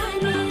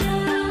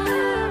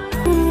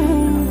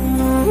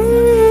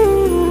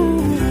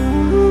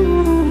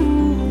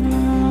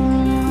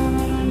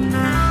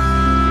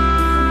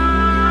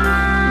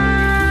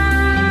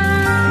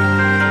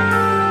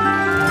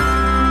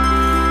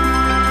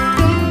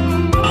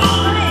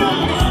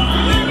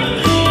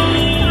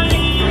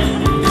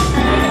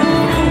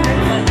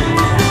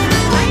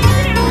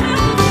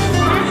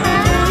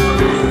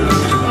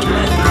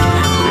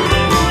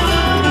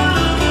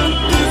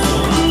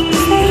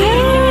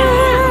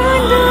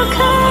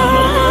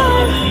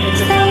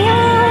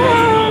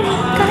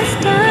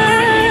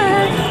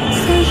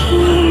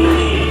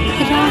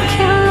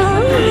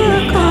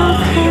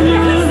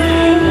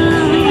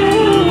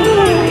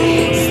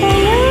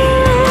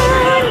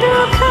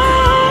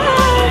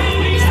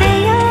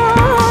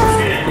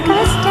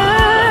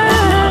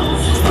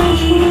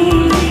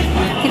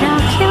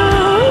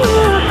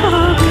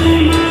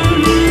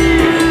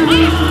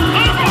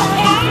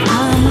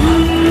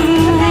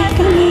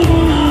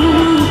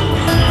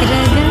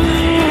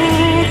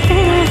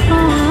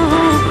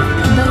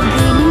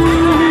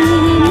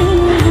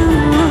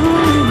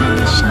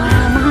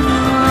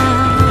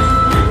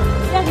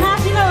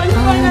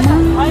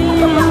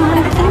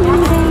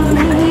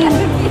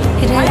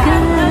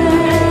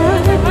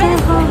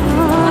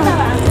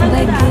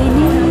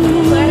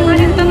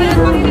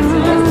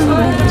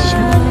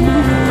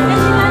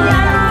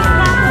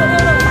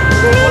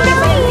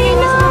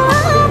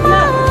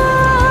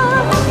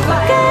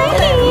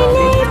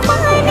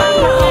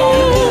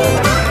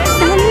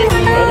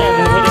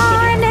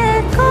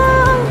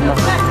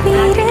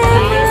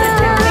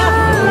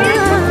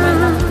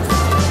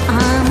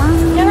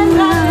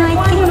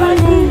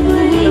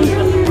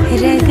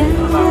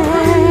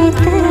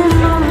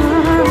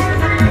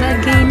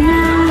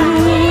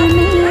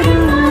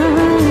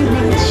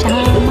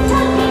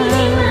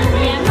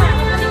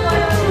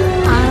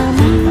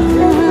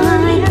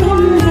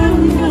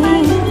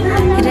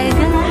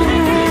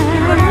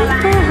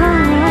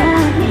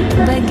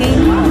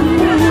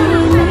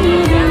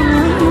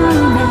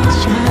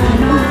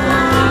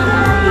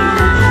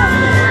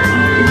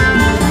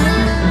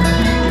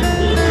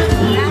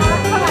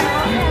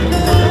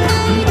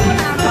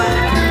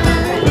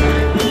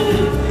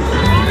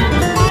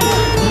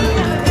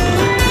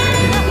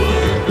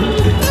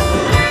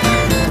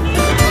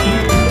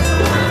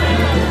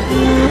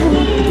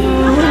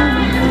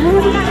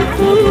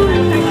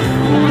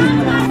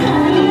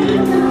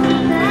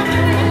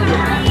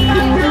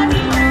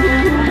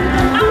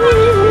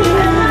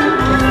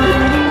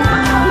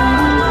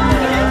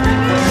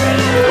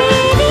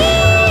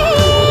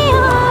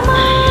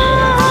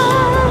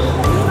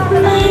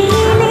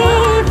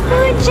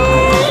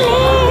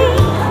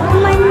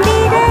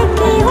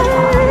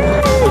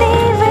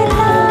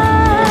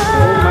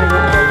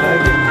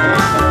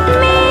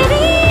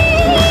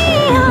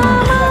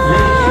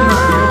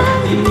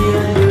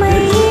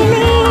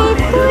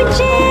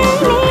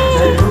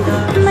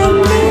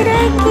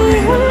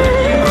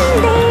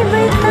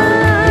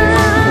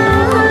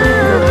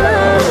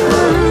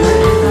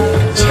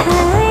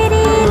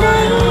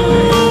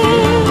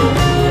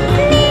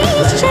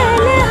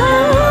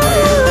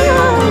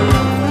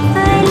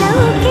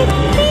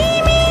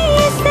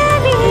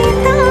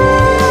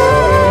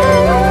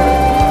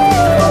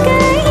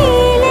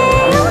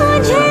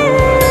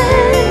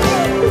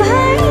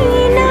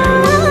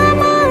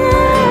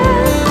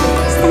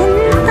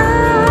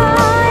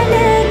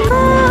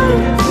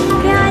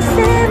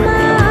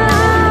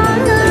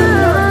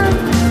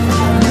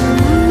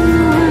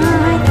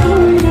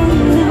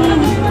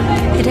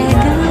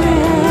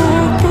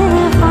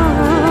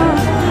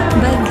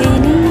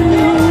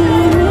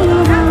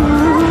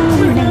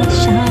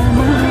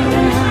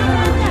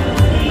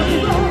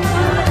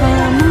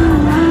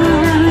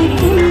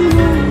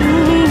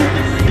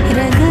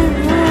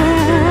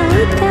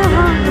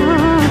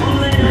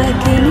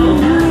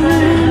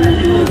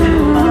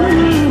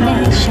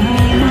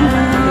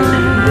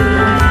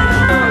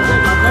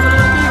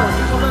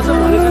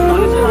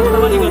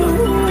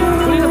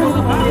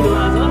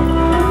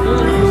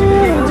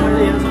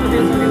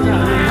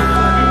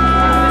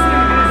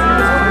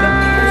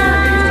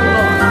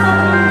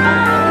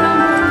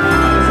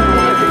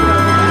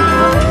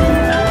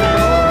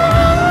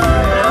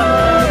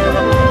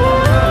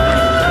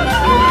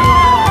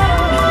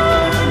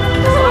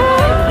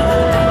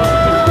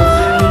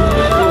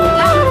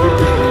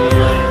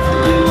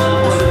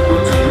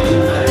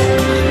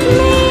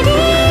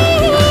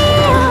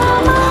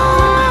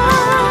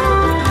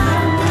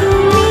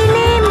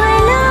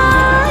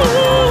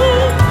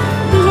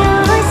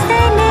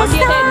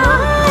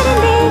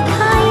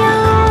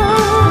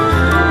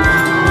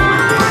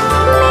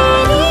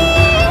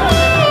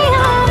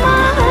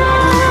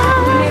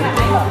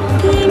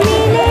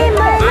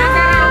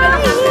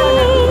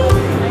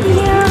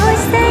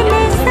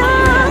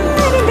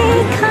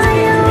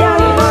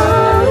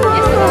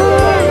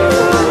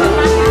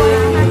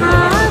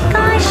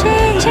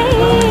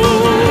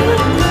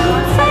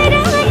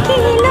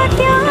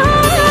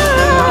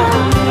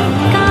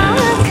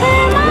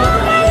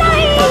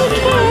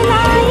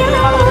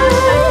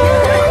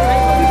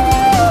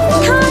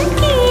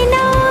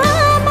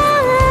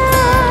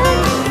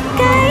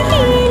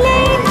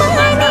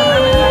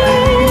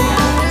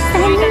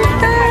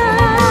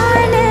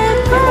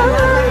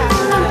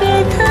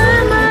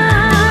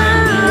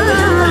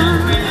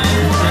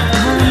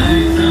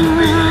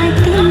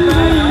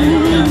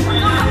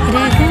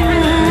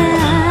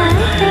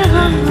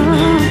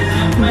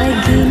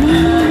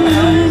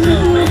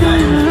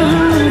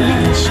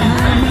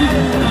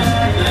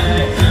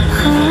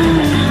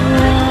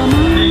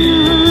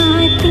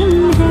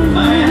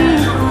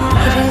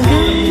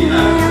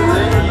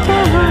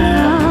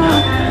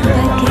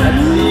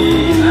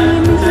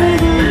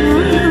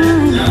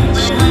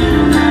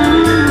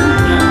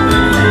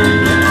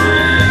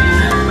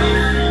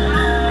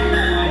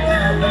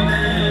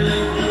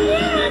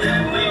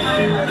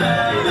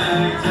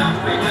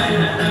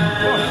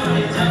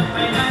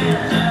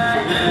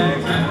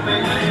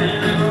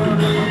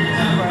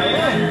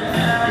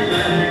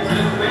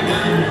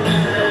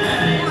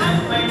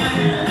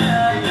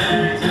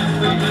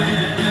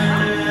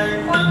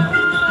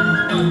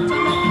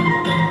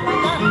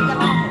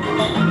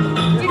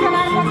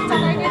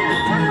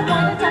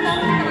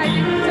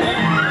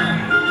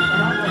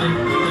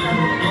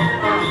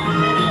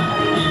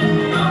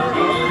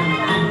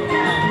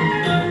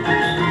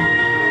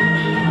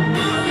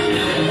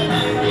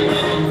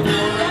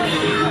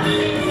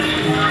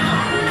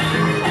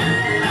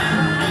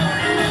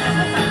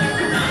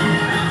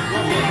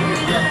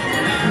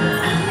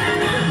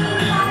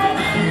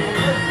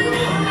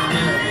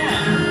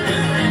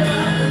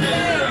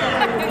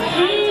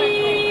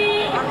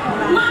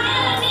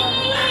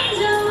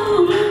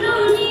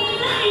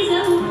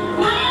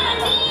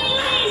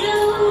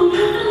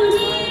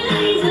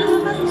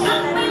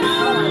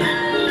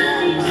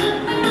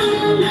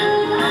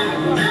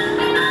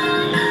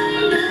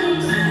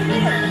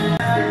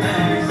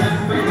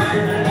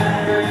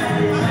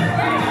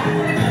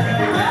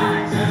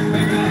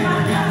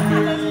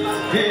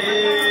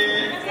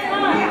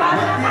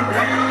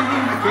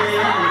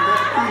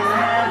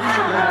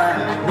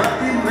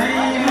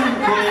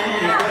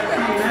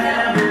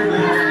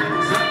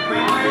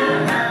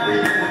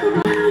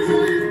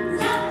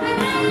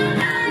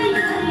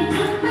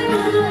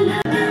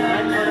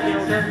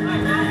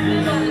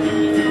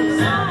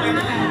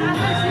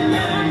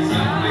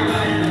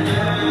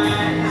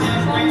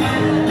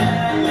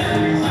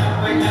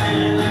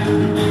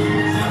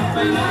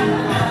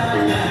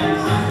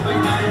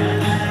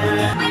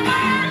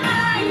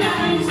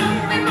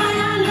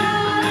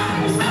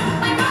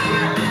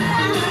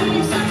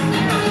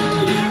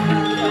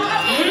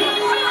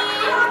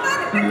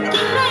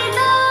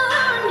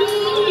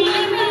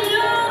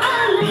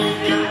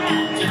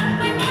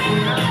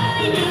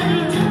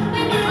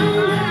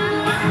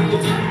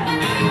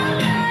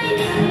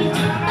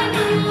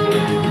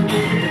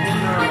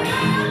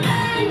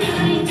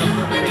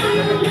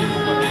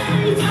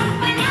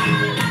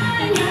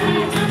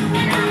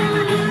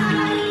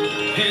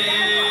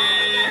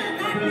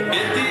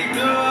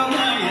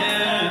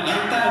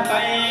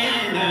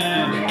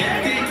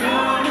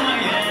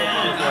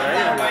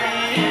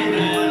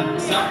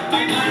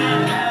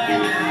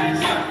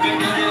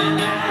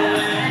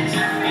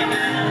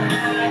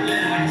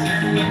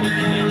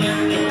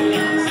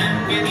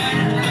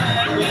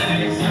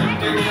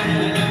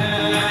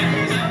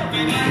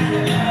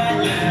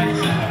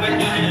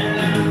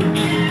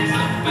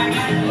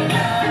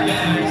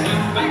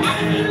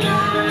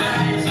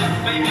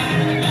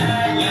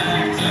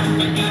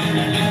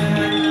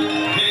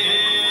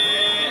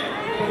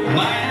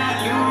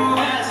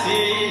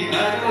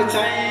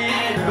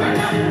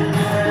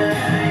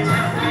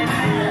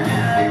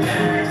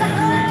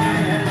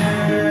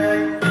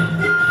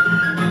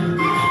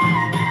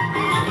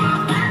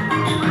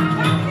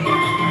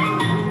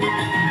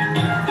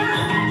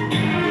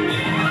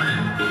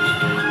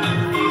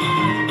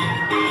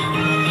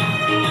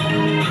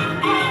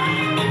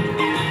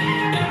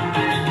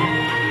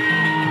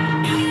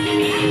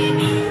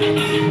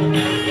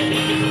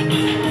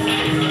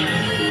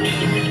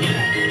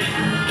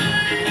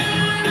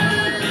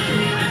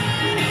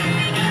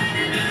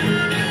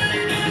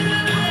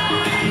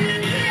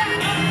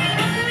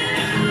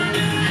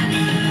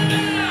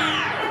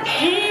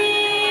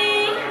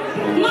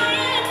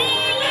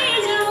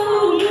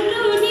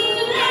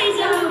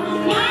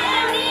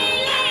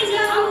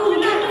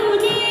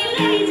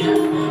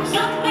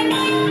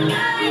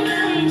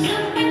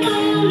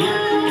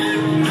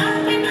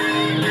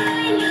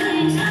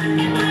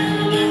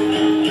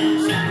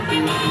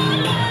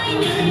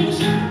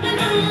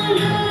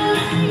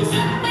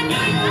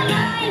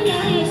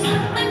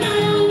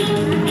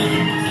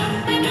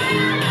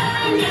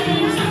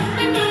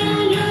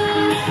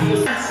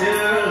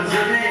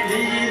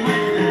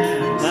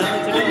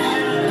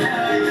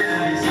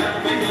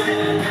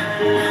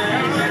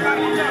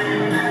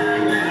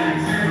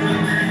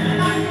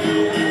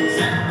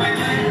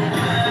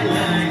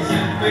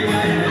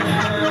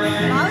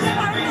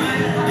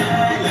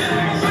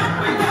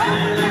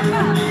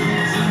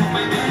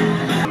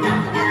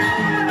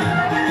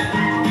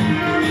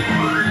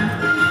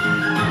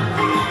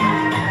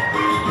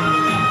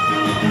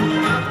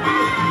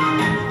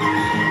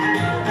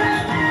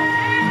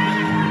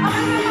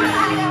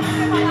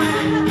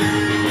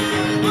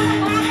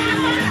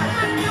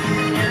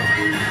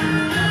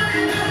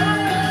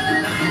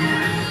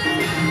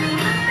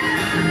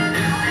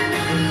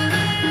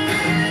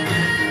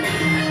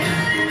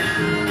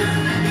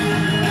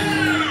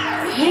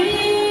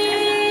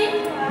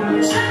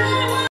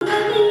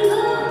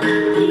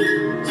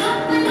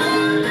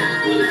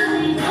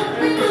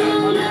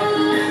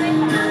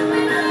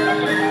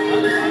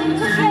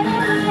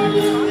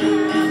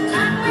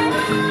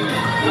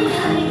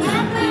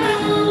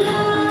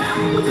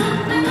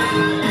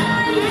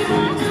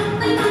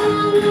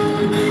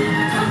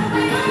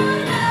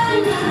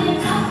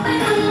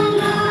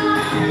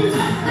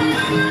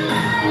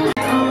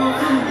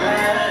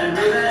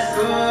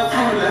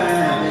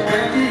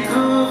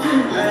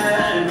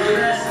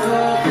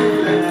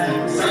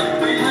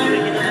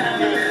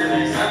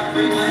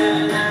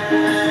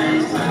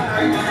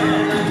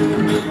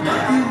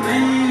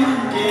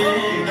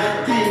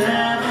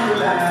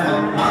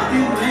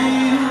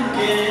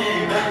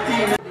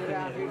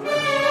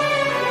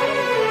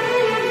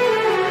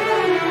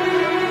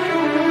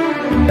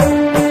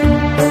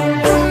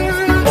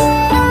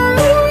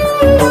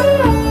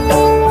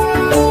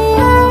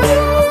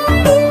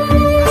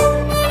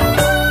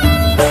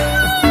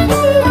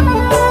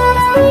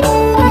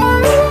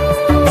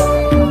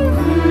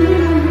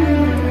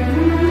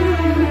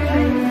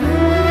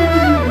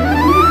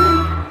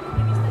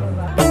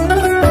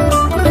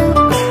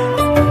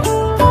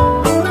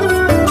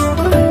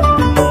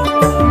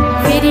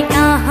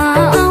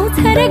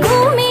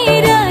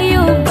घुमेर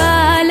यो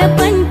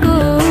बालपनको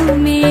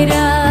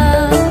मेरा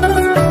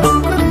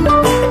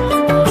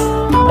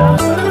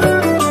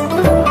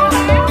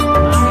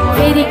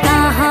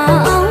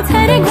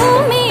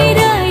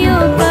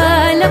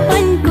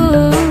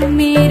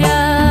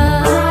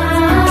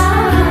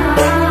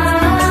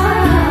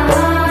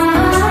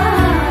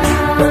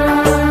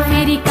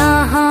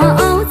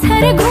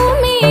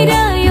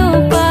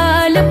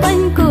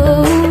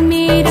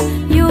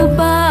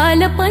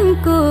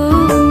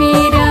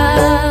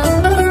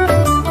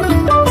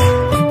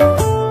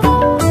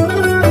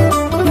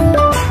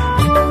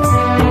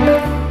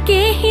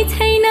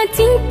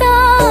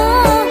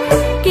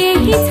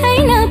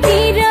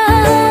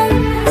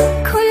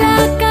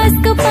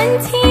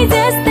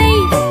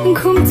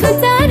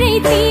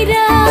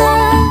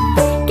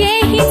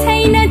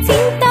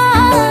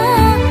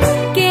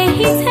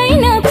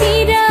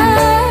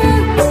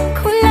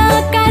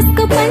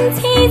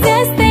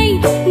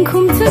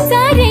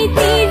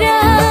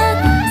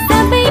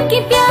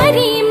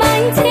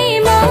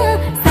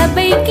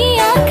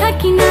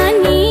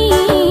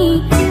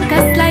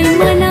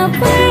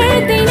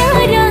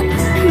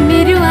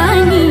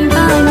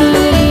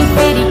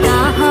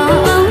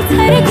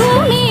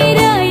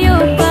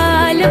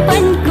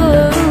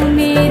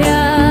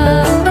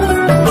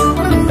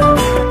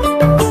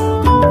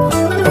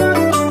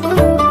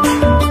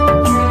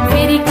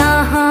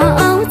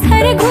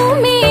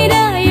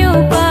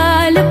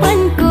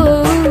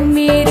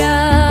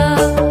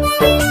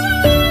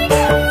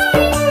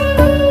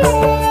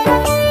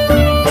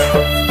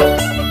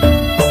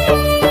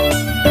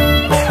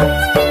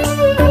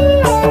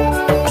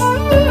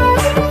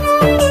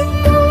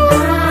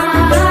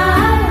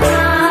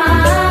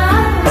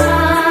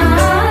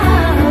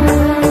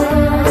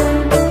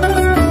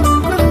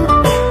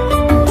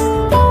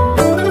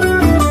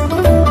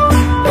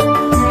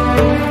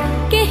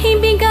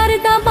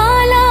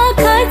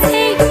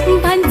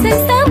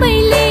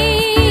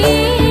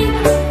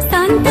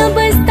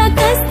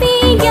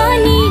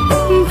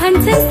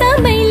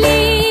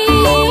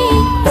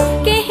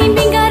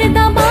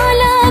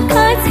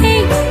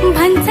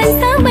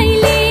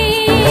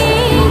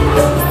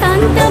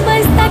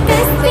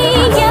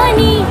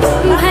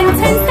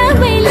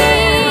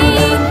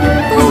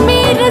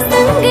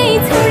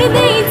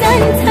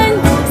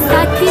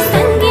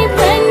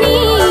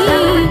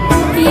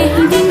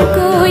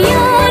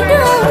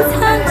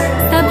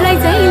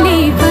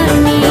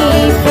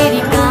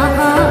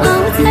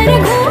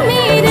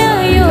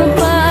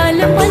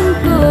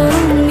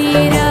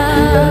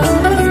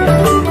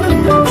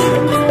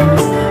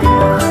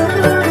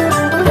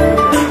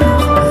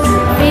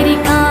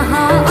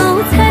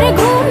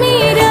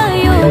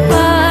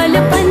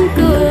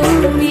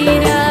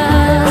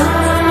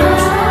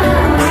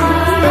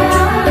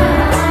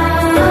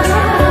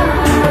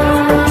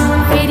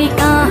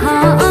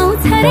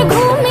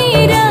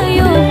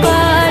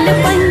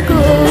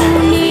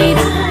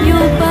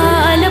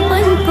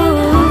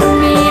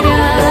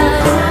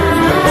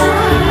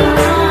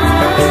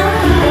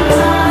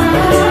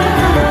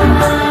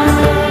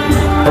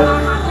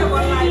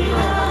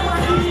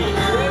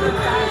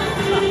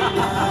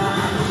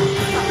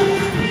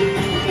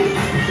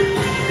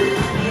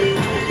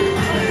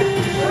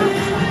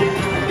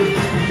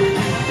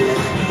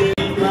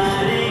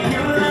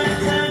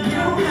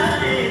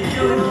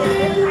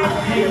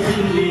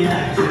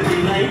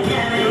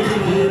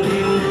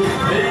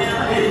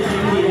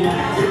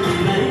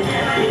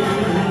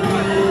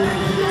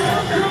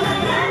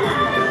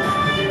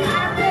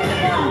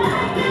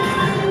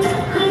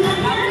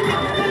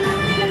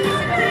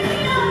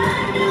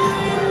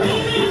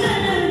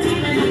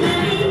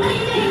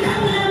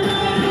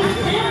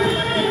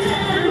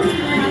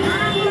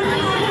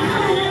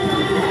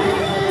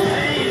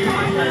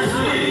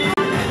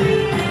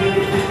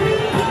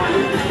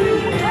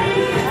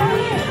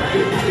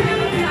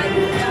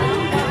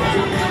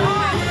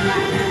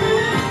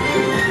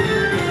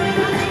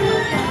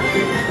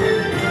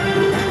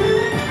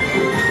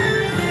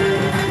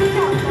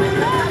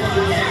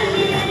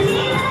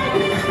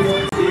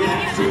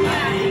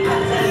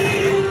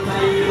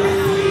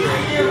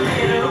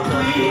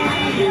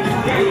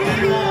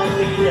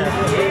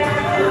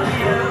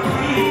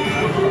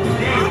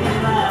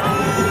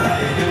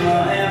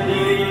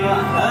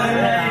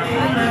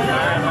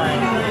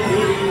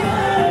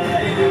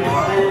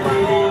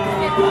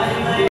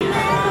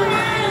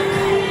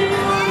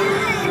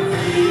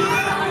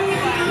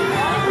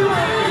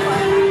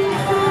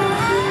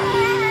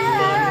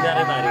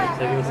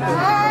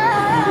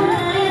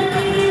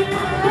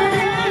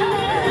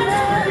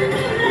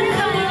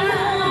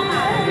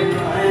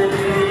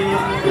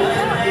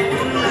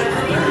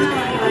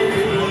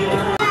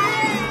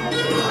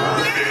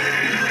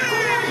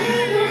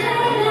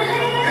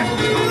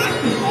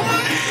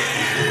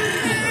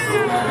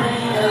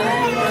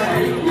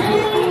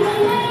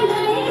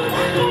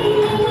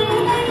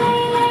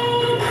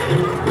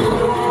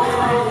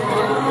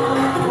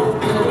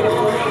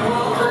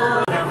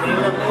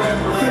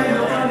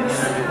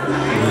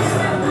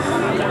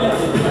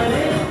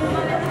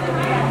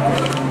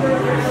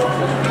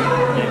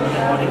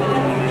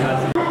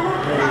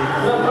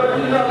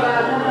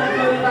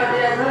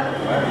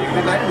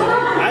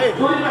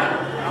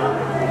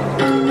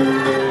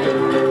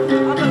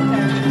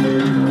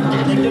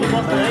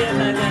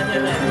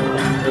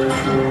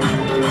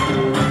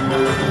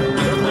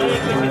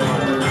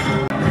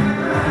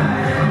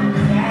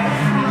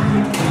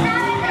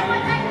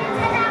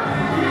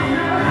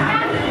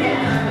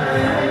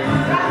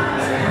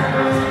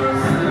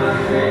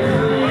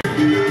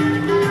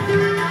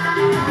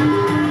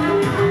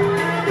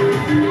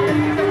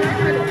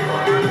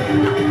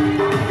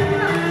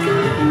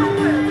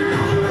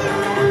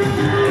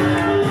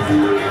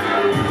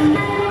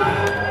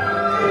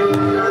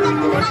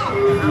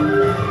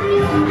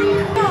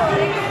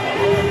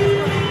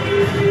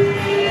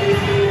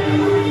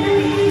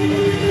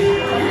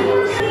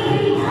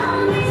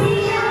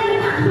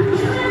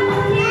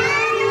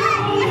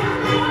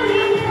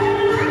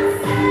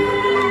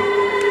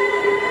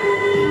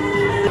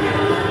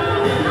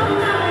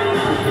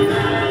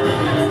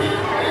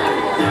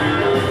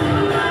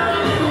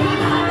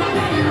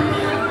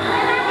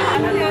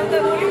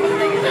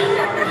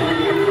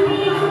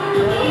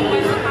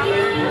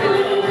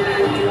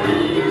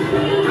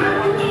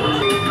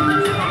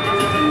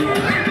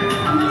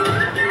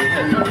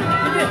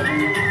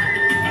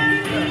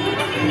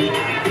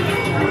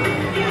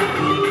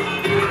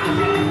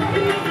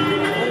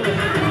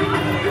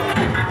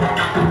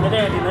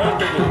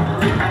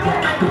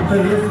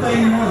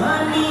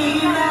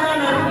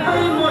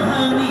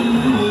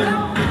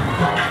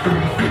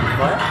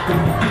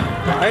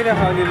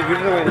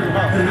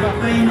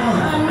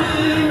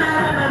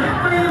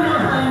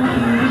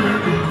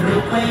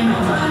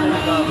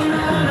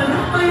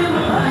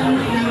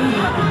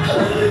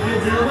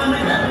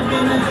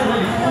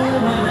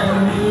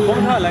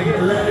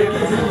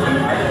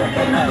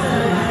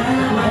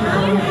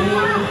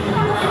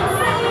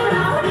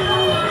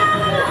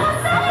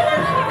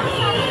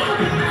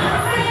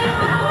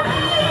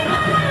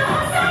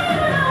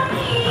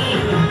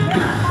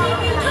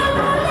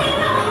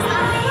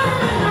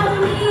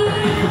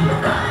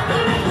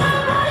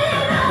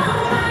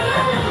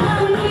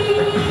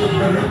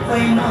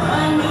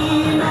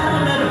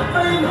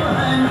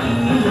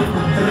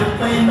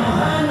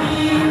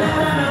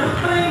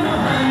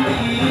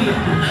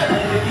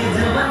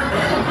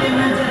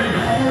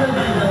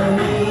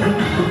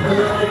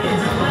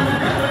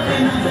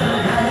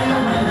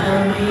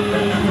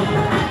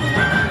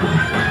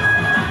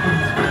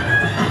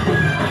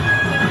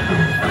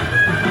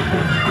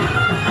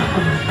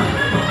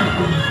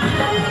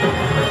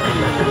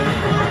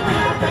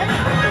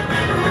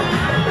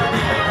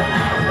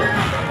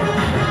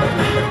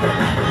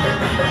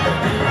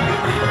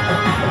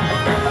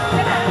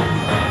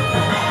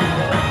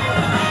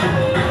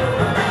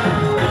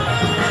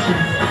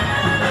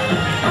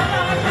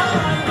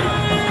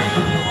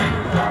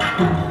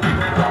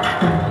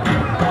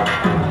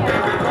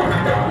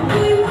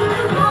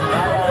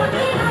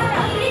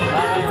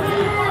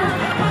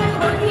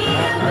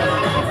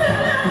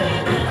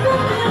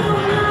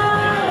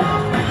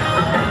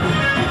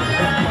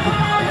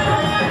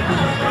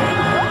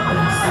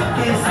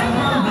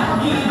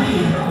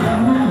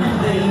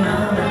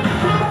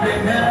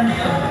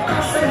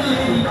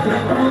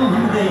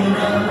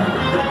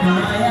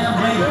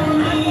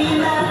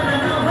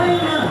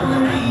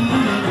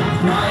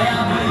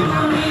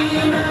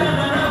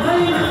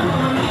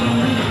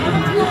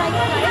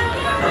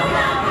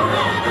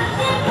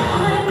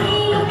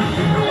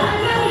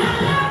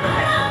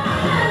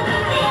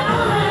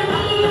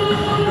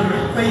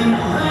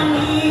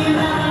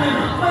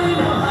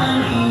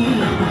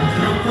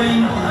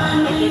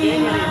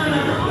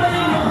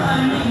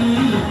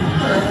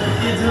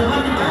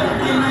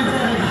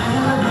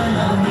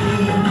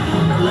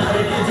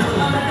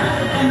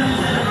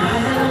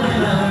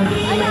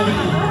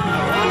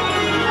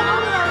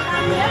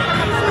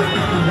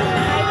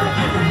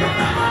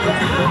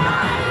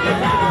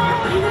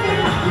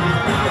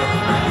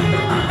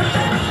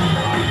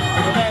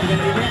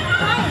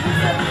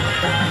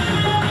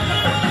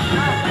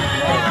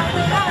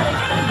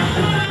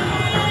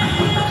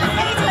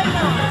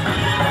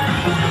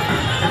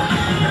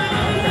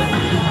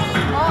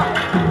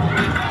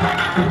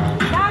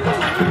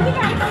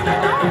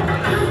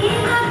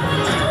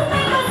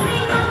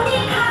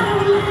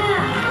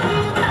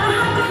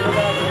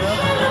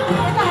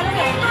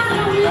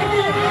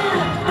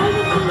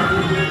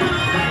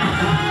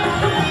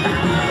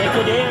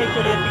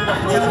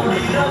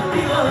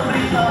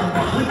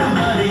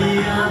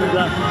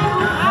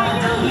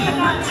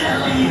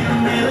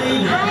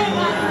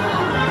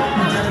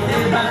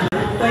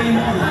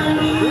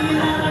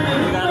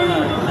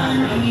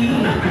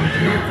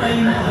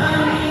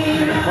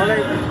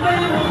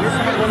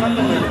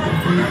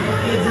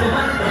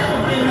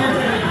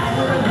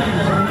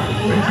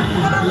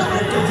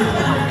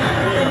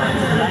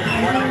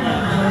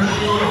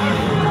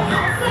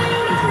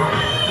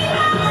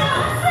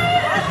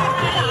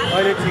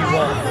अहिले ठिक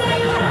भयो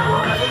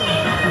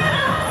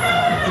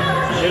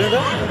हेर्नु त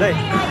दाइ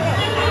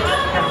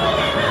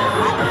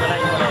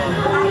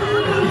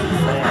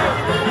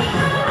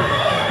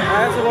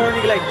आएछ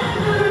बनाउनेको लागि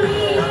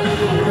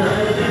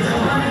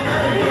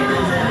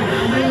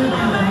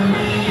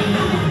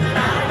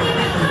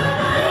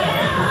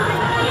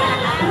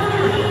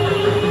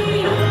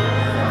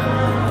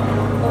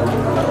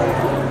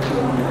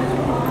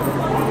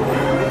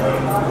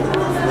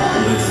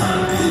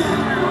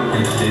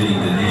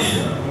entertaining the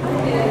nation.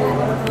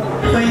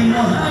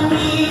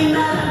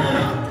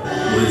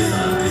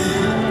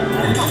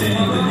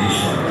 Entertaining the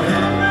nation.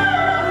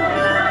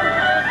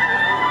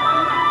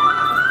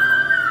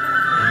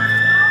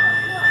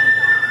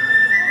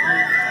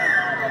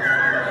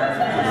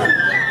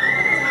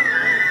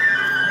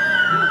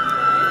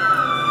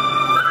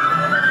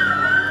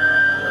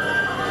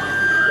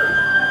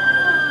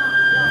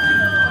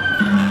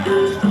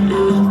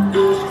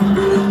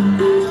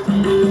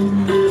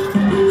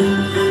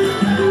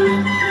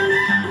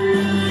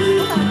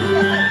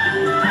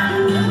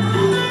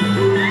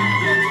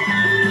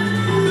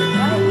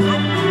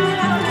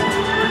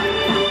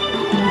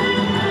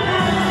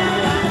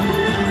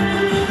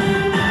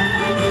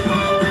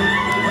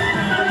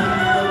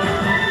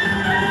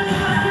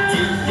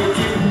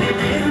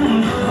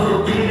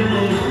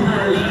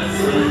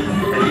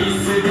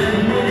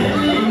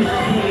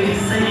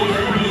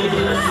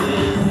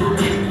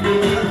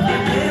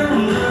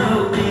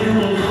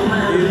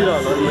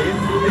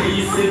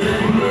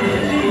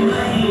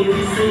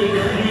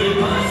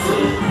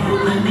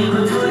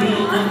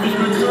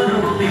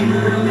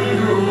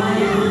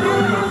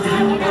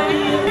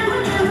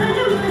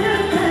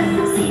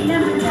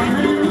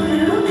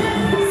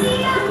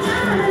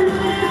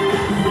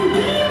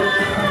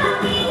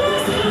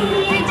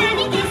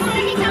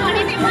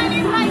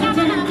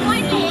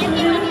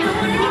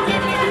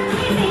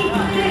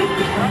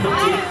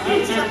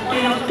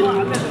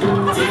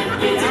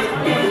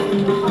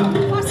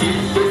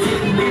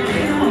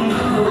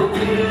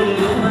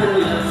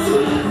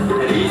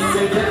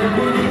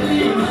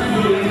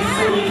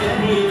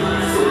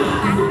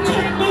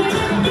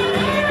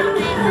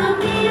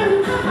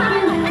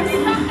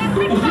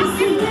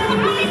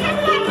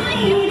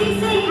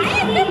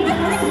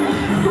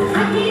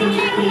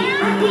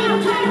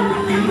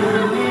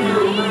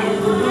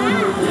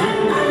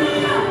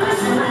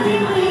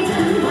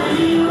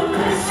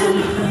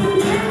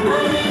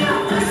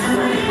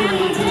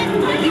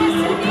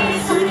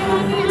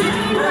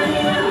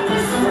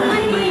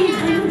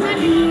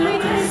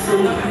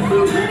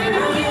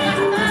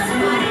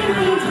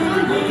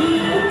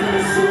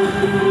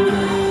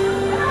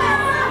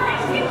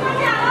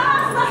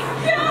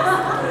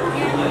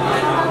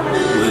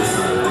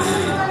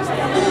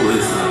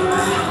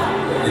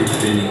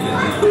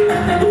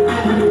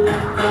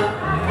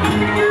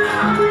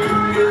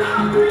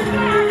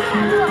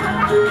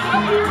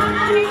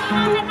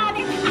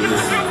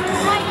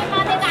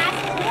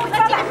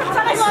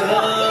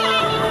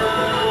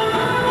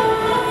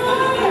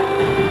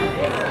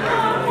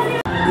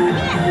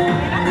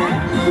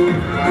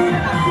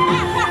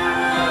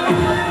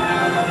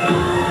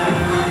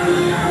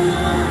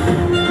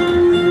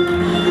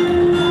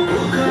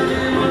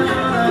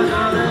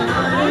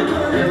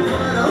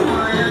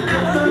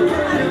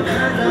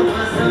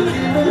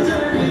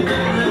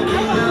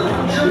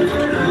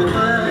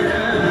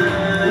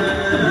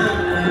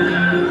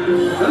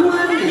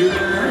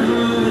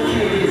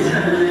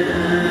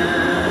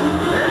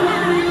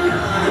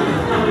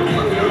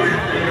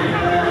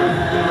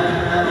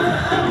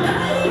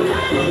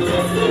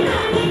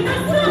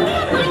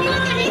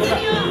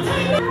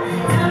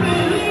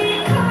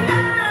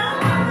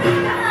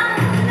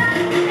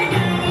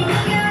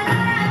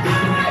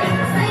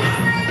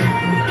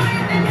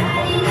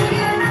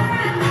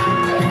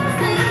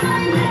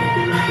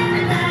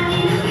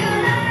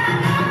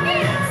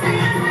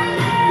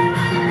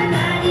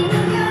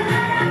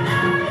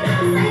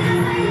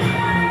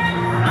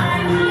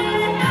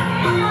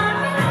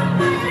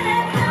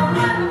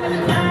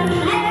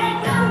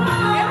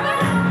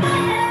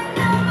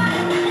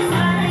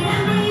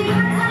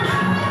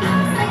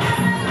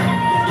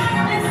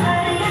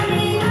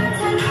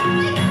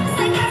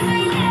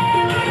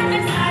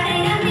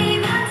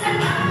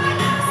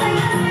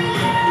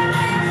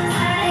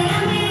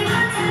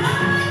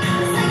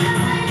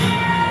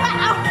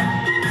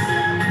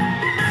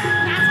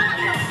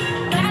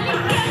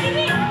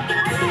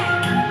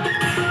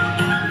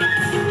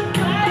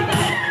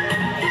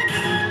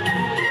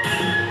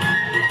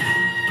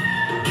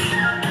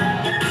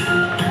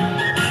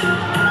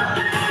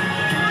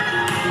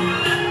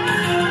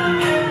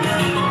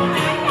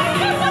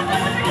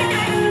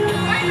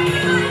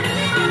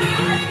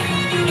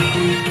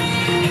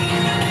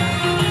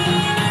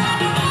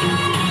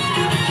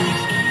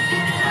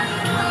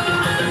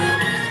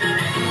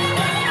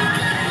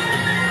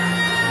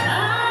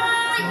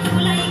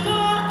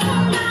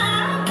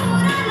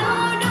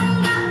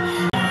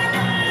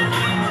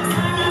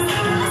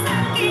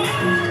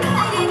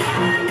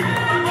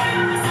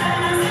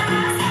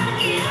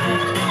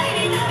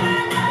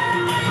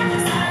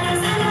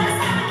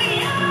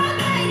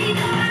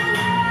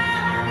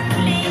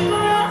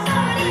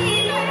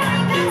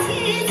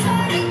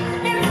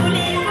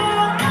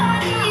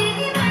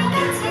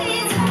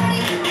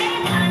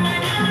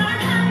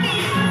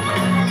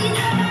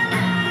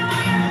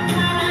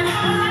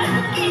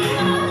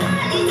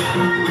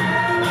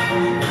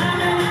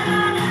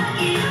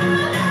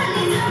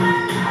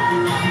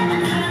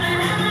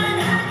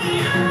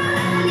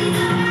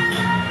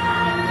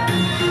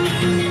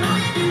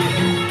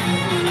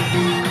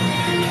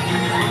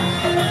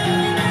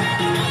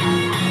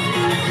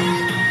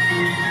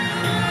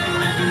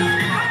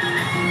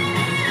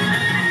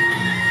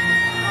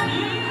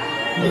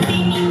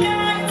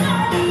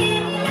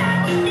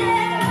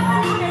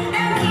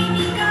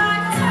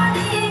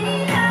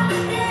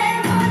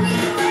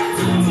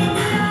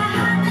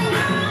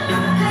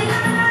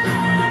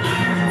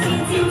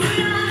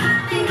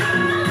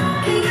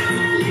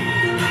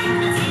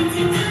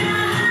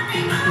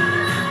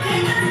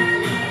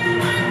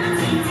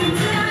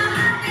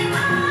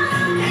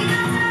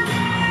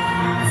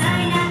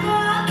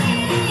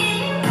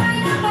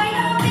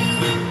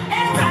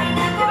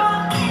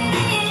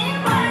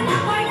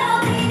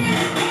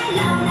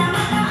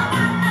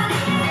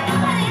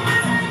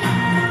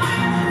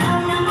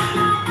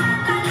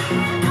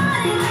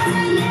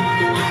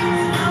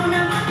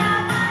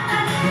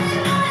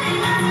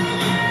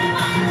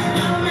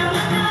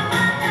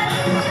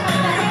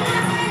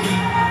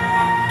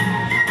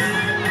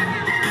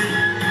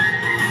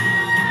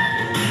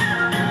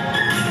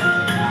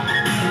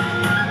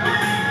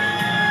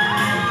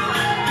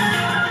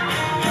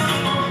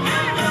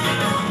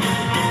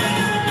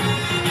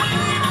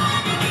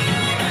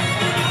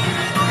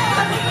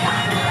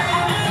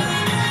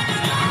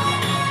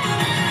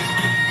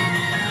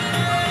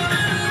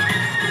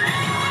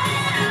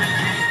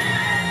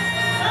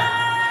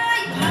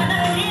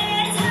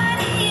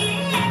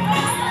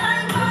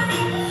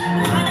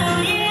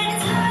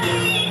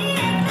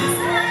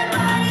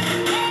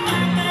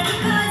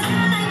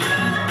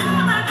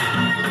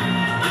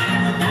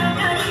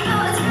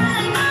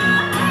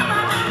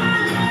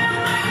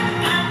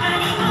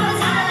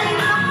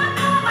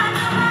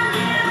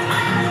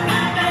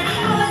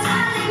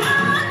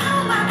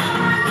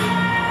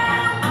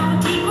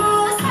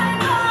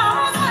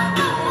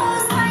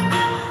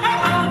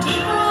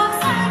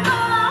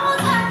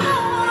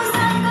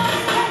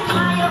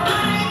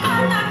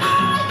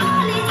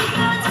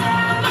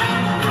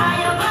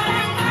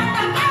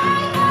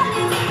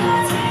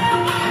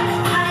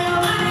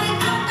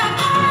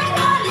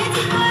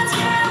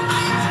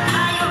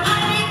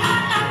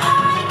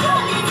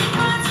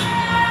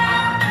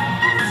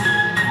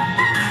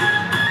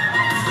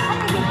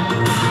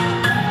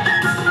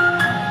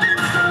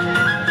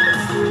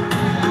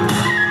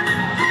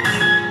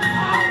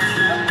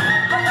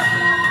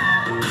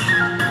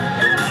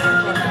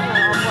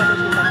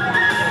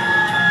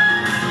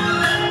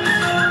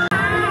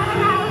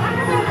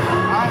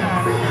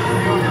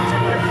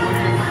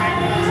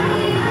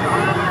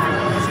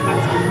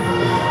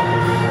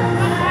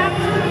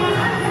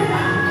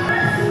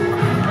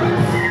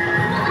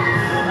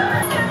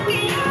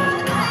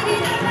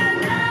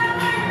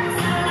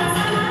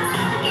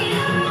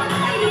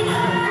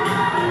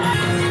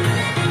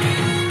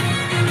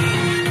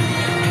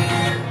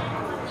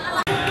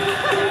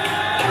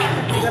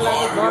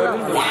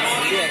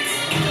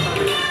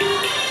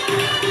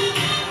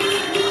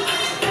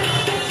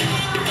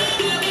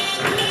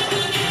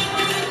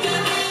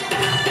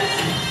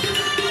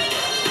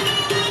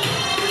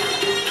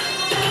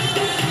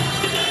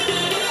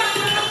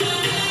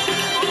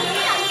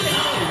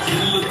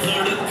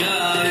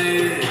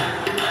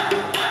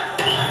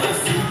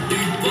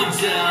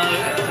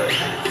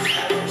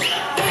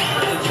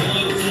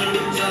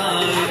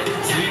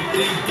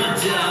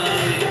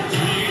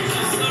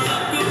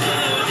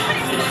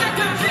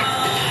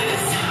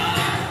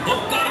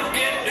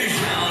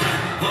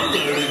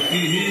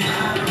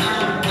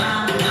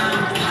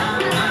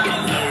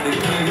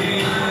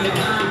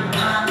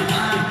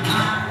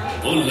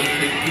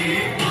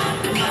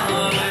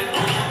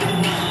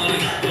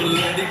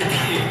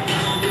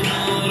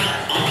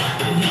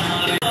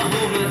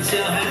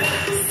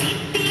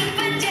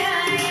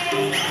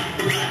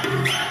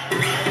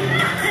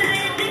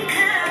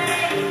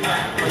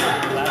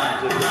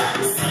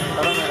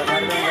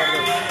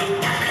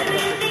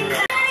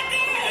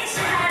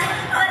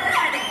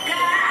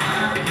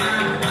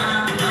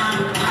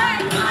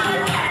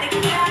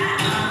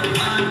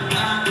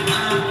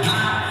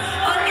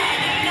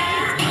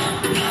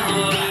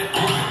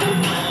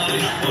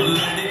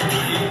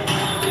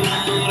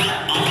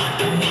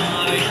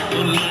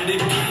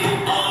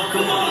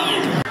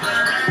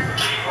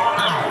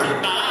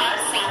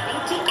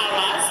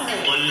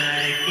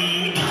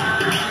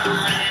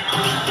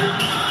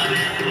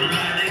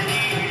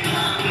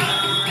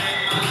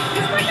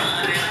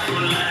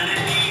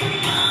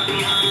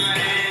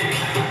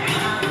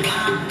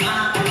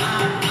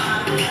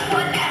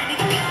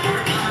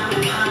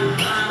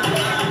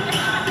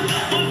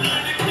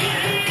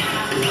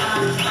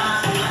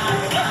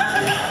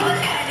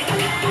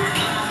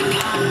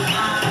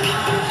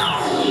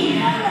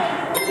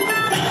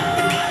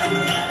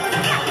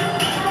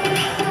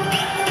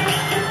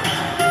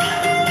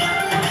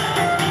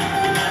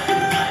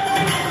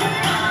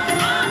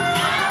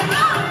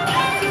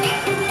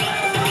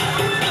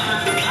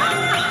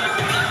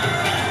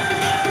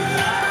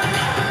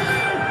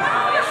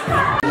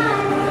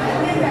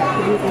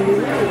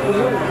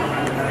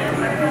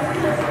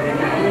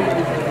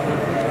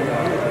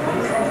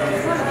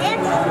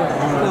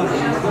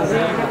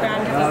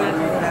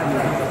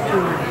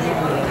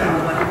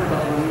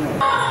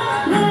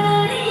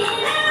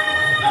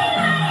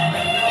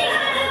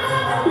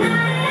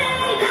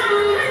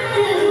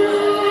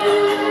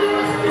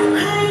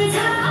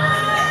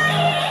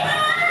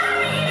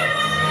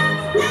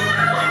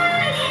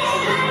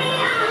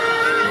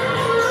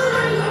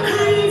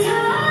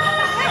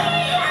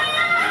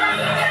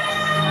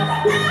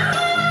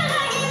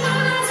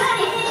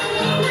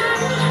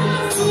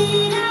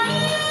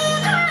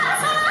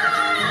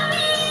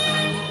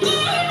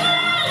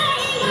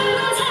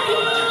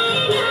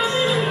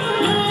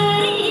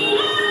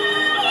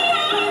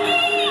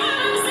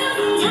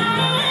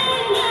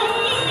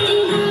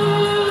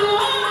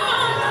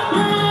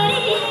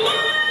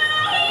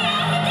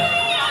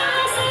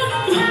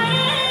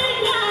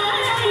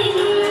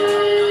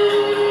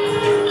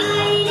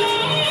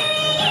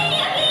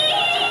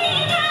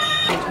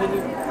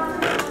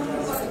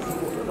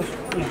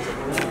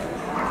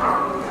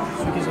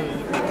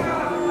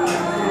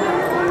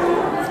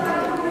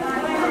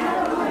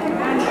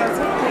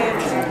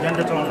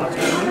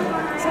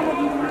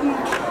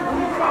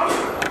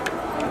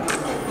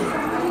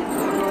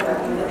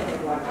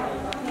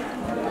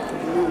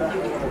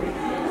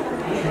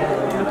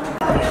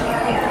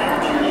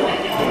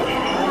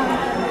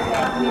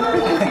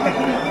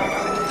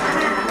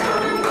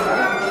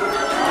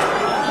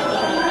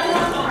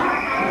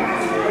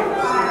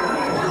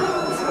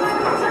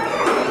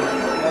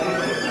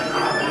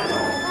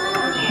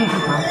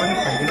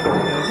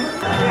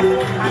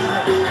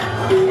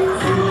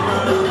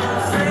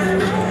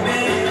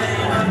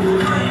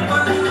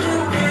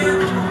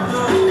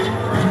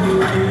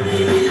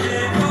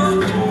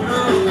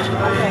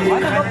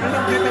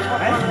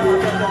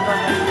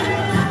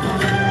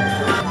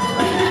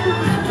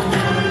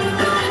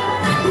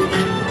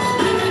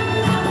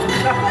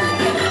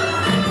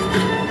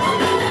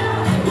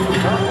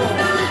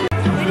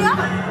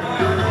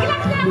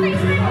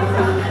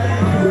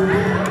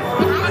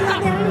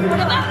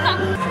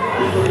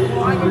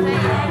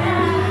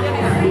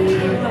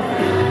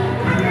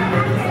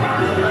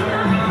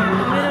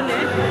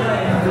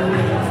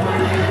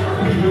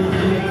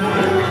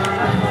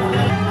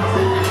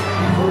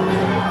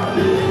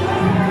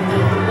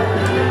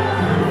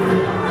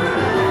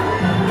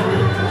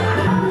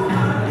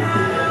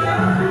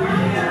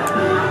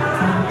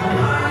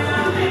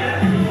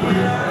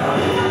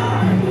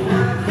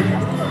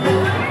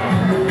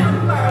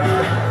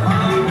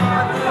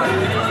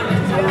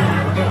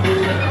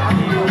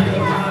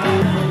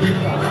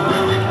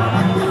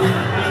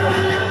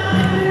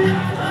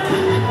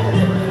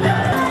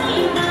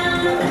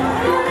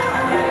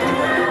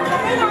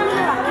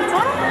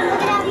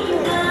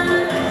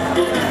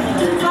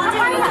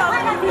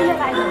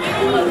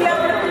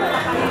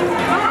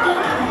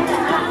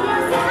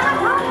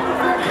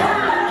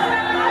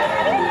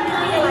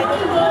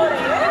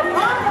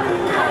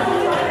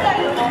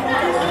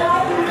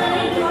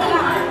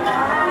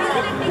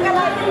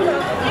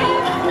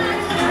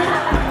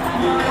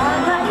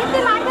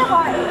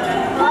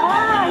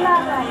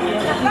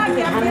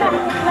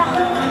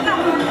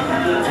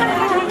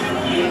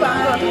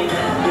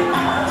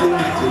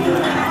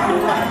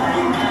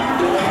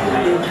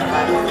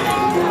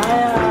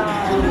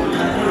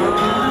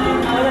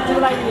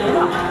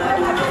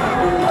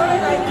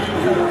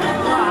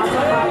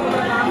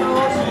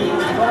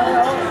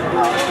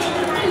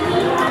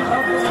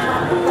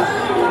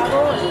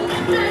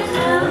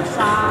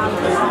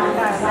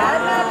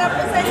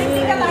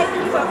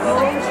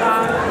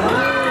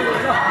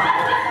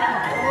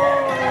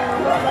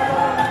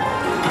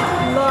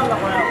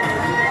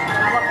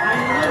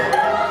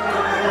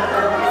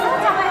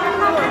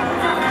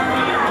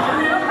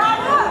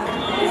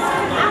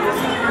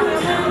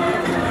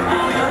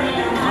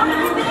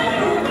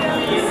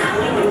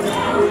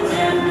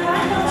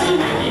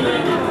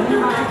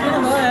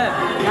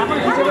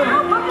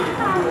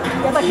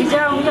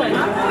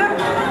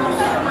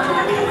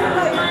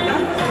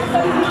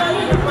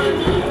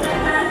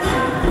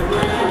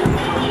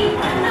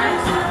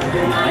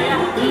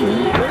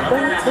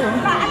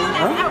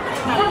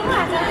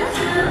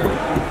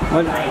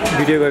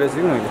 Video गरेको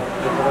छु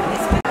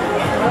मैले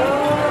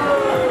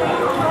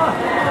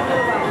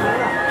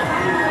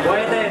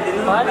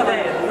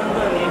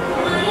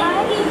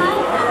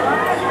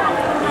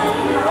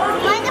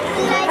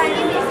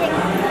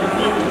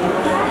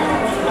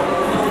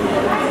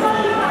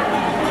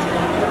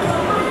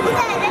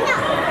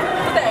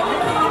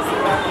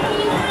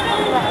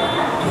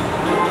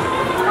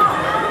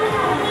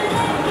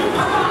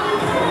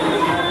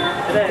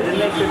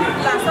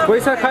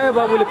पैसा खायो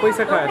बाबुले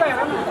पैसा खायो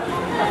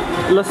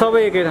ल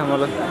सबै एकै ठाउँमा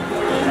ल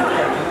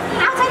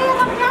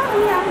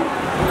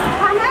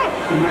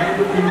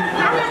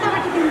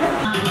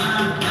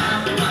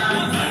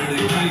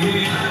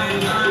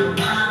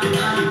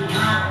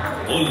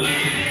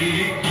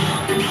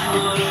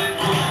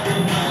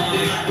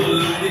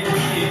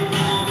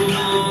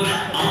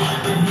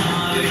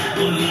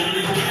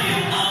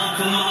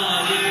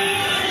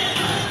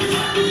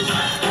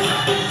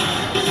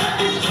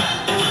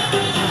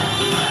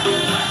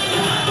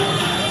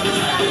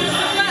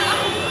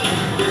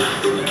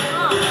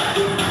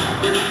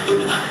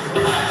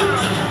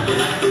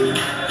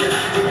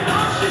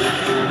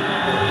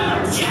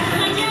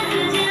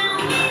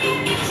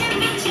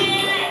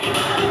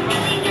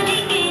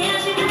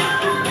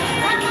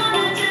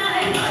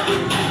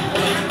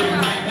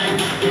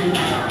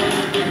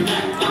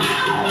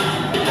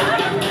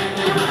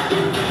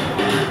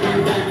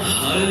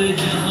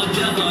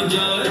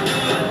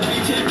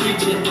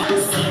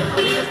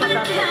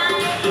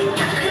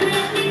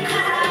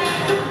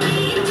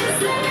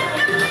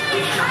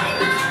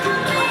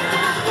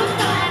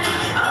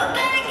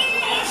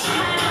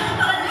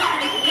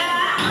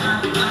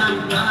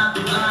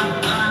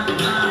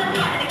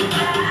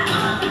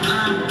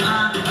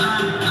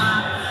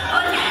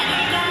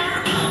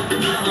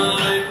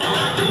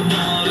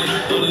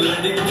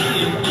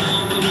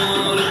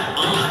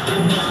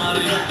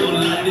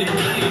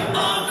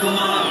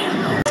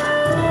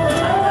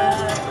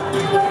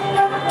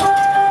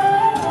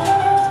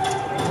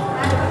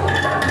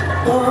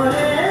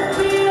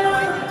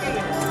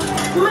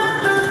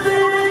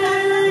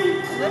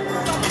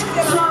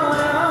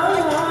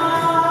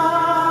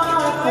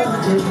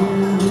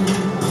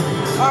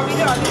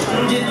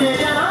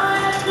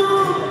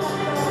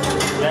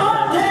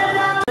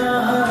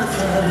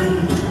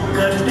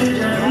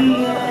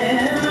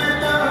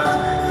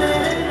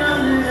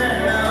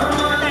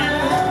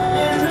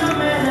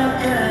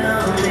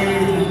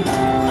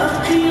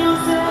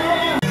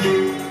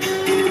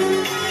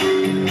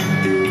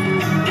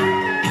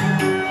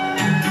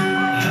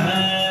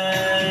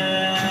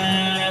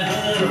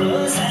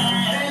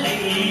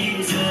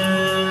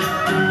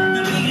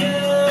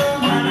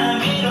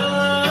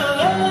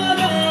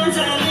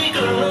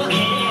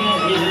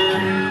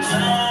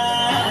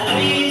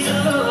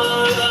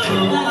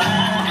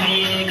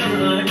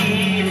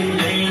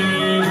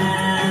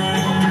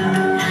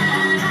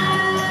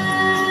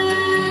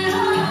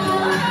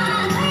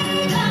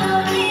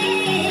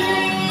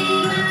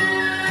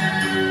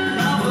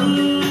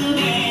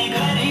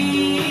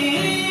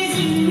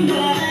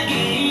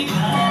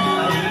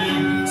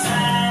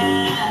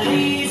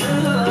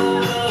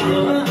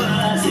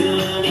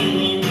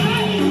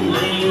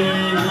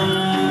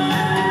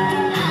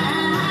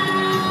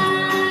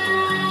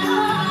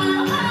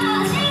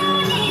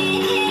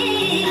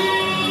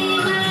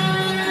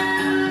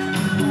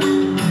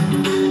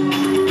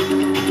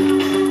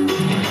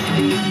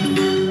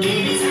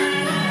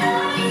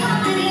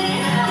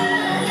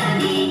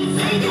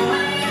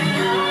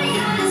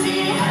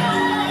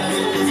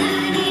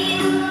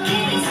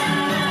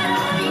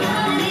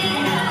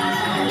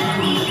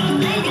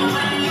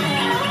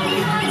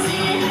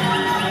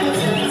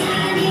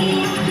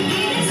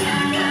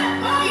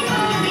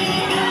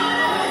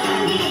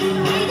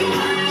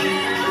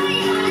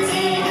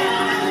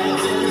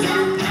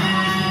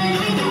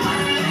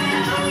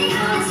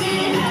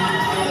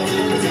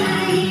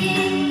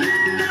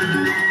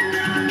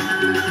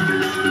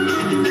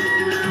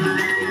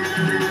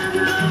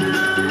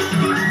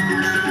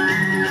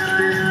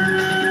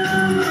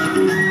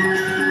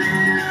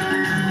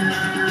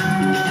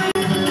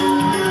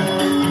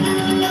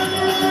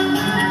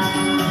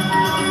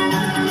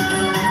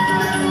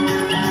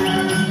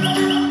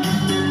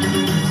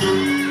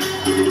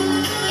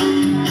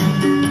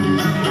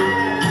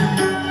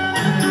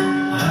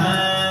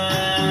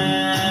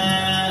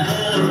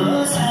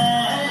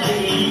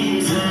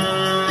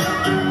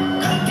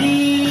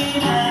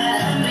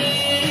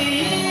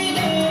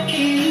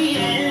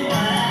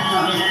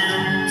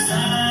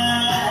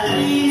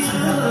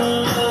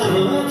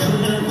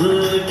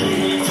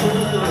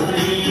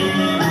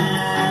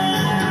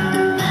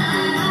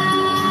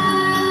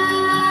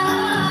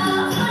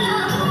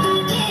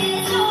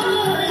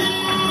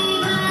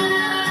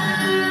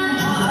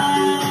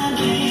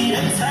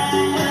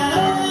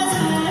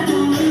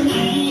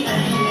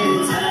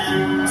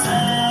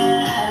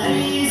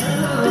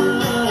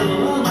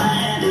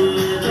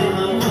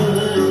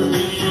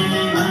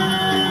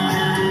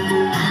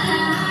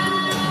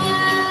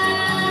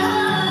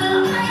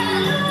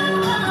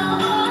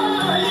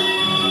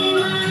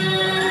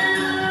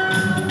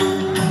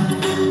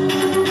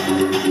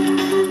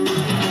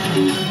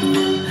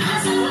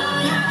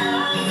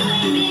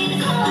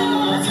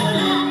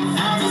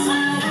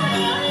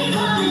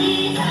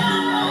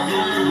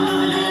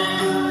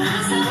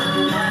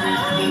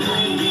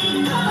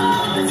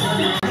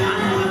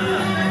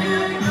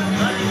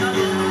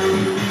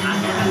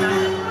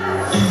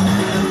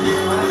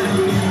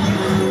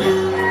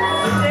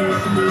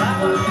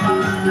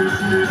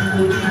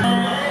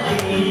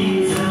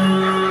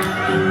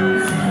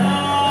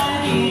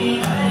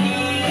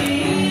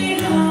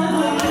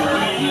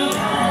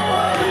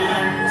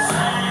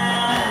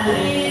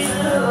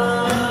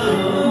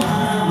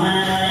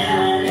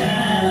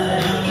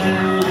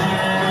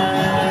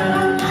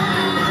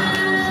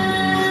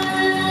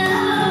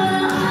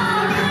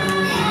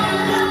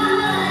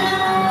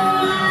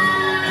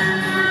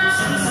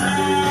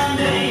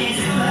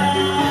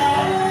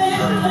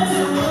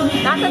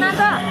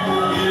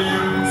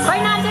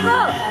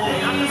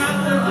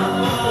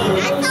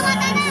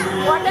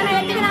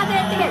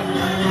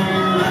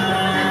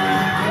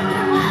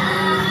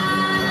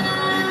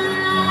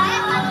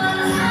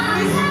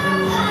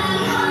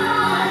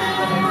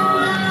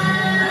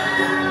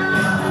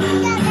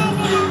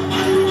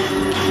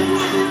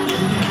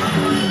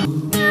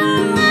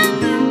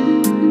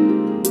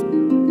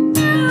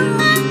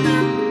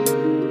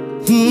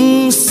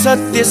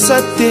सत्य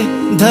सत्य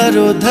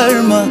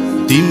धरोधरमा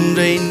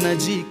तिम्रै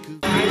नजिक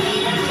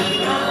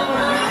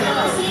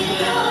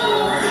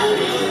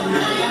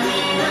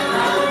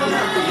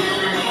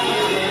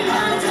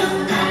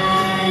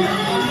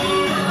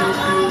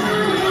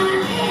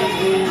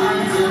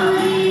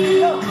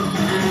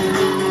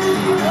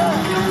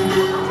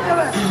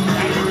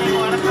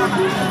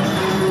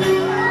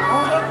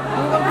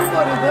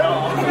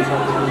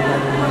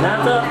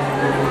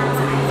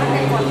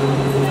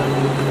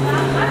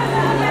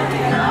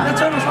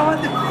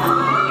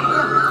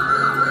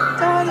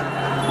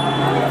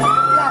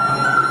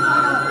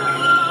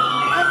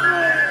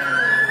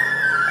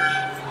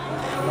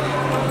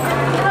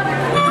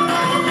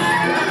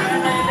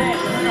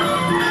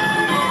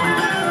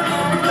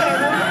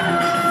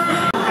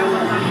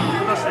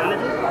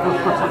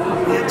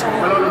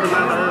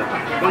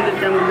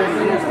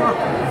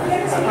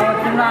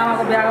तिम्रो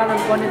आमाको बिहा गर्न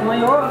पण्डित मै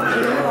हो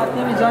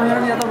तिमी जमेर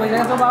नि यता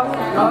भइसकेको छौ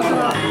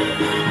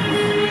बाबु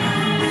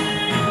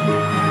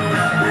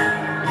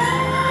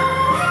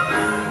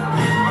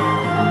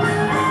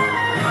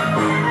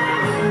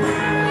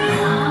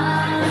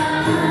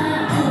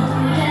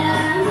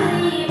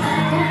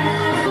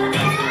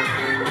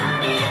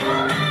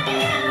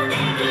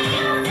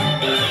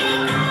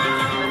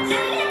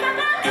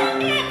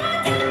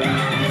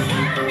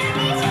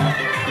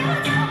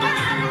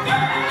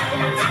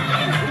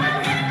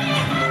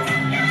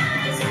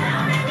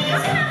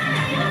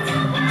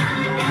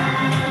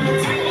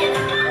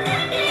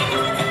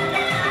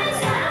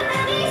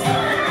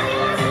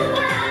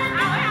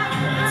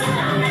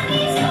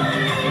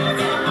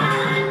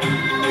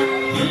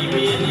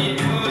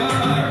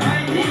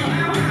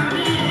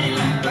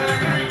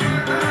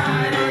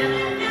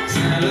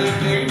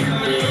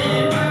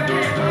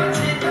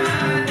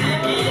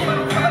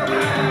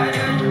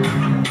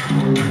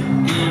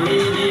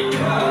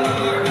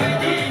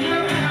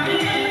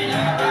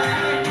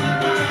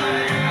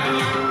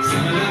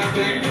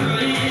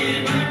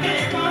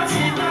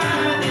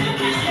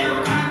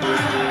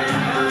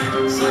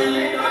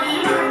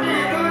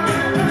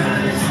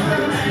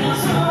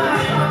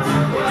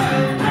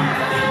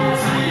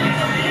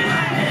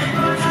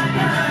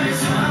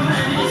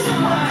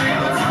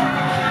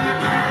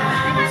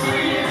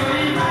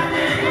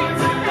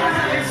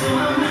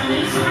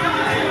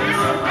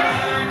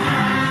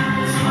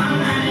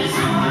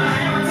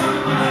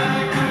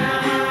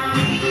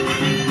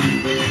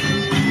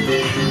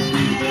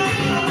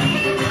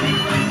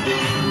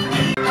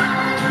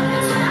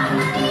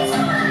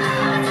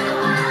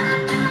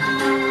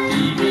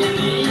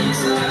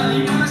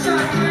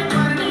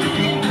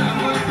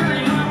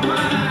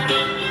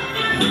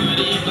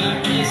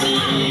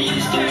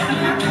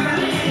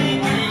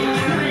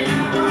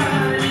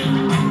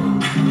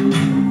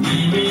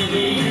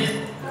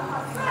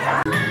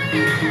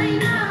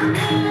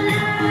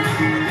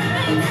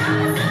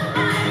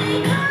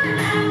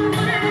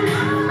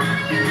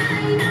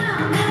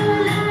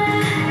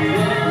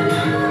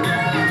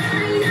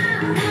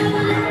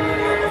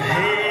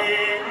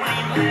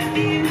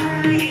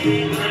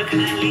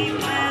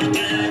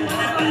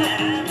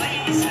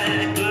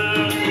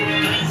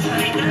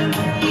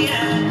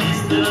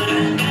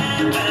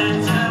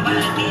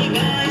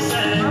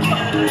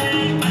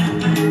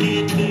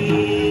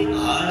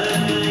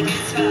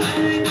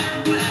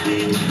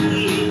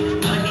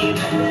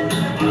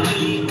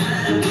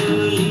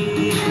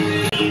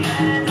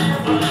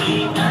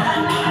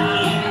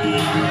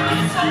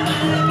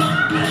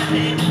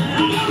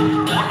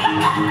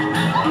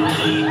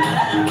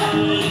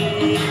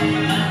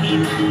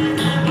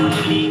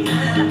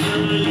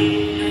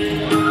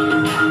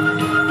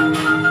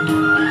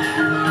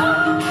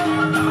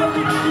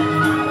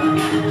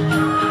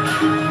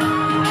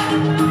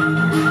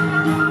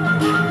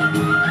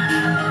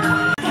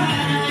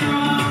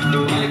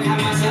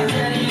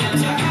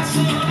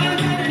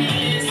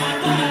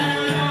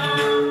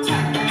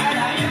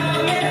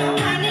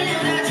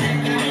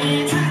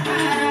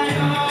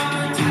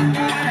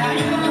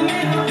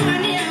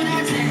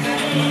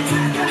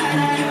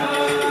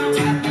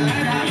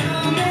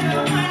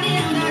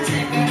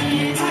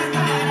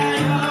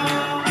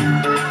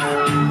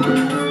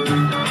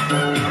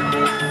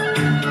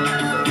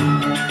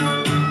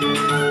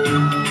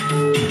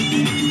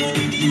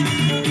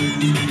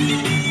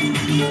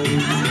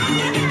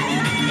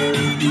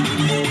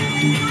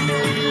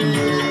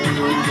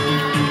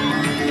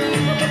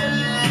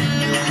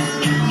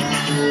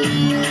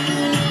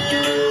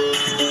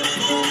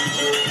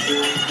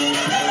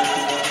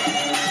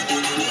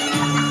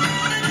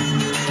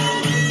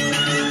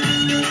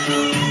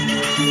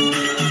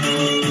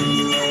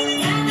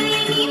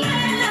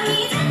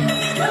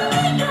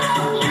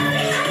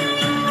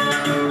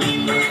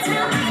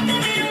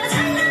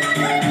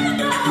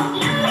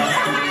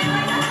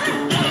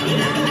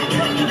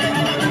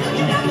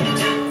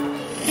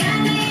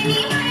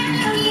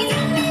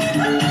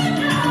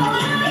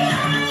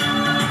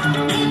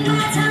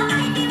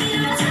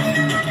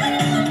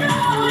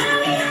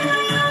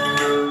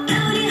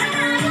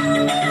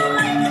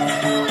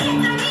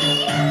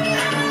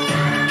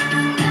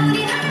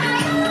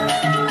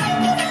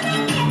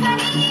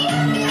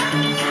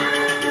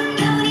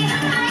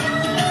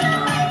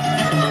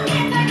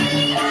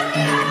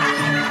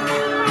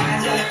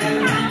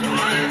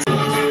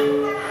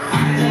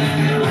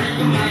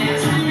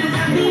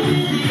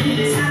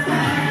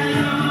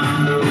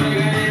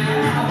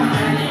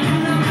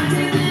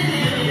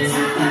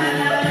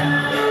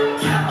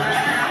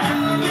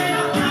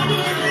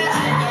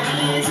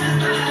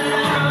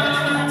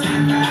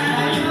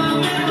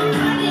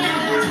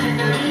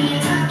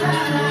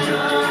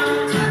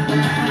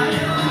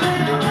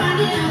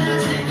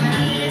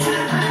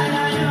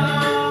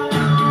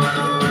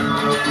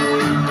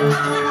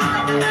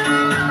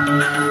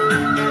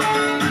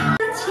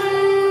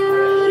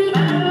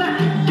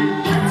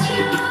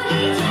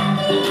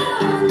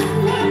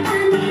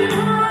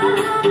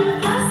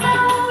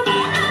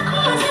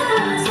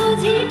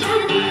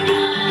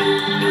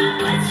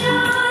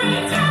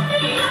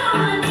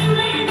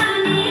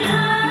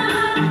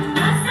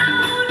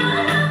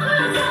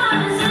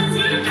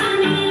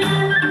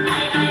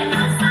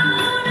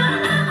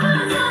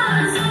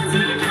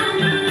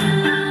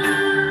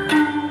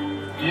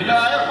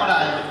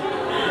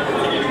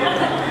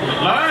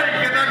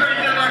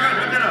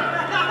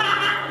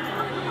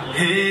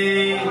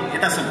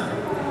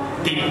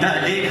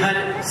दले घर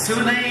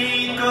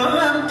सुनैको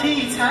अम्ठी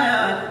छ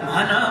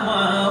भन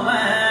ममा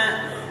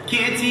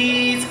के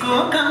चीजको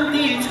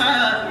कम्ती छ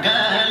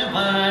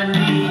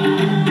गालबन्दी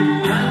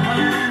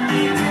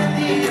गालबन्दी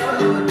जति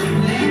हो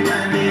तिमीले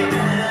जानेर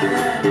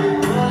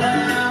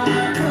बोलाउन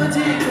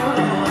खोजेको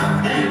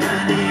आफ्नै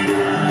जानेर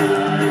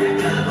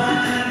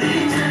गालबन्दी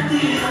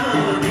जति हो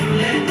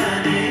तिमीले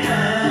जानेर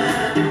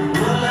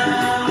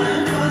बोलाउन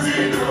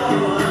खोजेको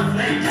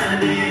आफ्नै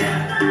जानेर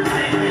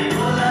हाय हाय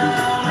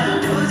बोलाउन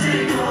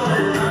खोजेको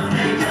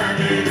आफ्नै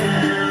जानेर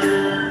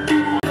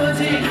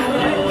खोजेको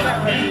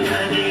आफ्नै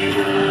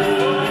जानेर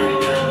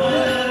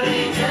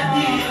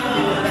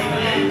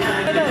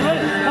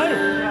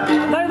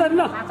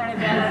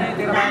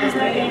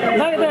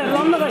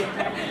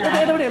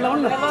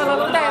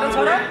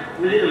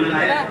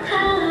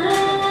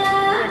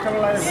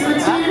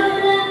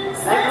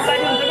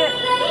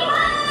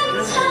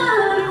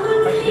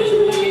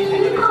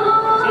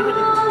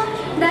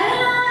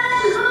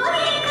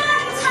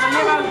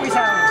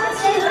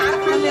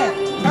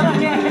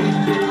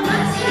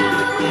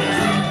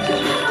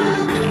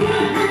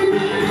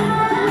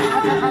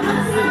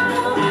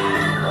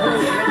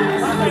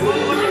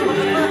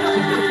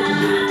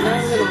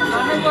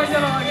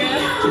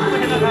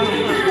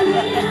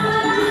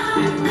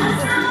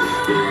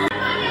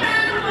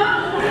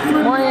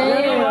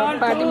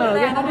पार्टीमा हो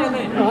क्या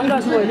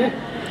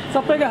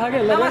सबैको खाके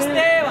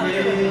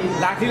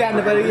लाठी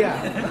ल्याउनु पर्यो क्या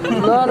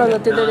ल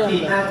त्यतै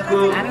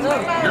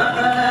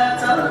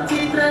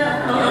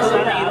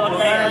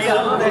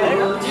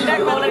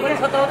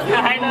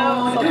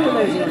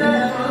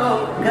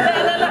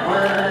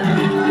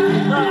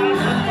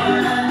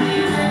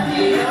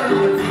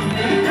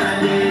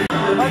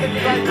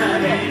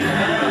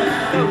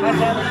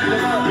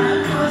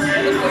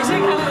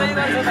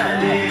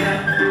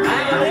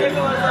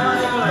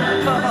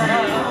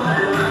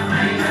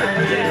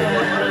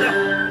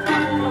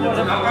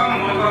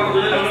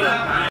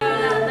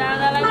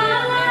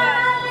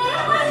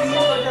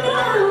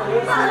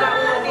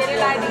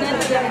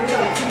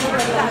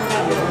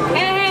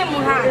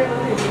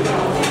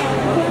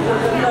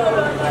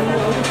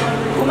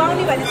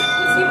घुमाउने भने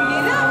खुसी हुने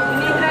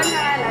निद्रा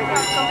नआएला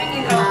सबै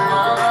निद्रा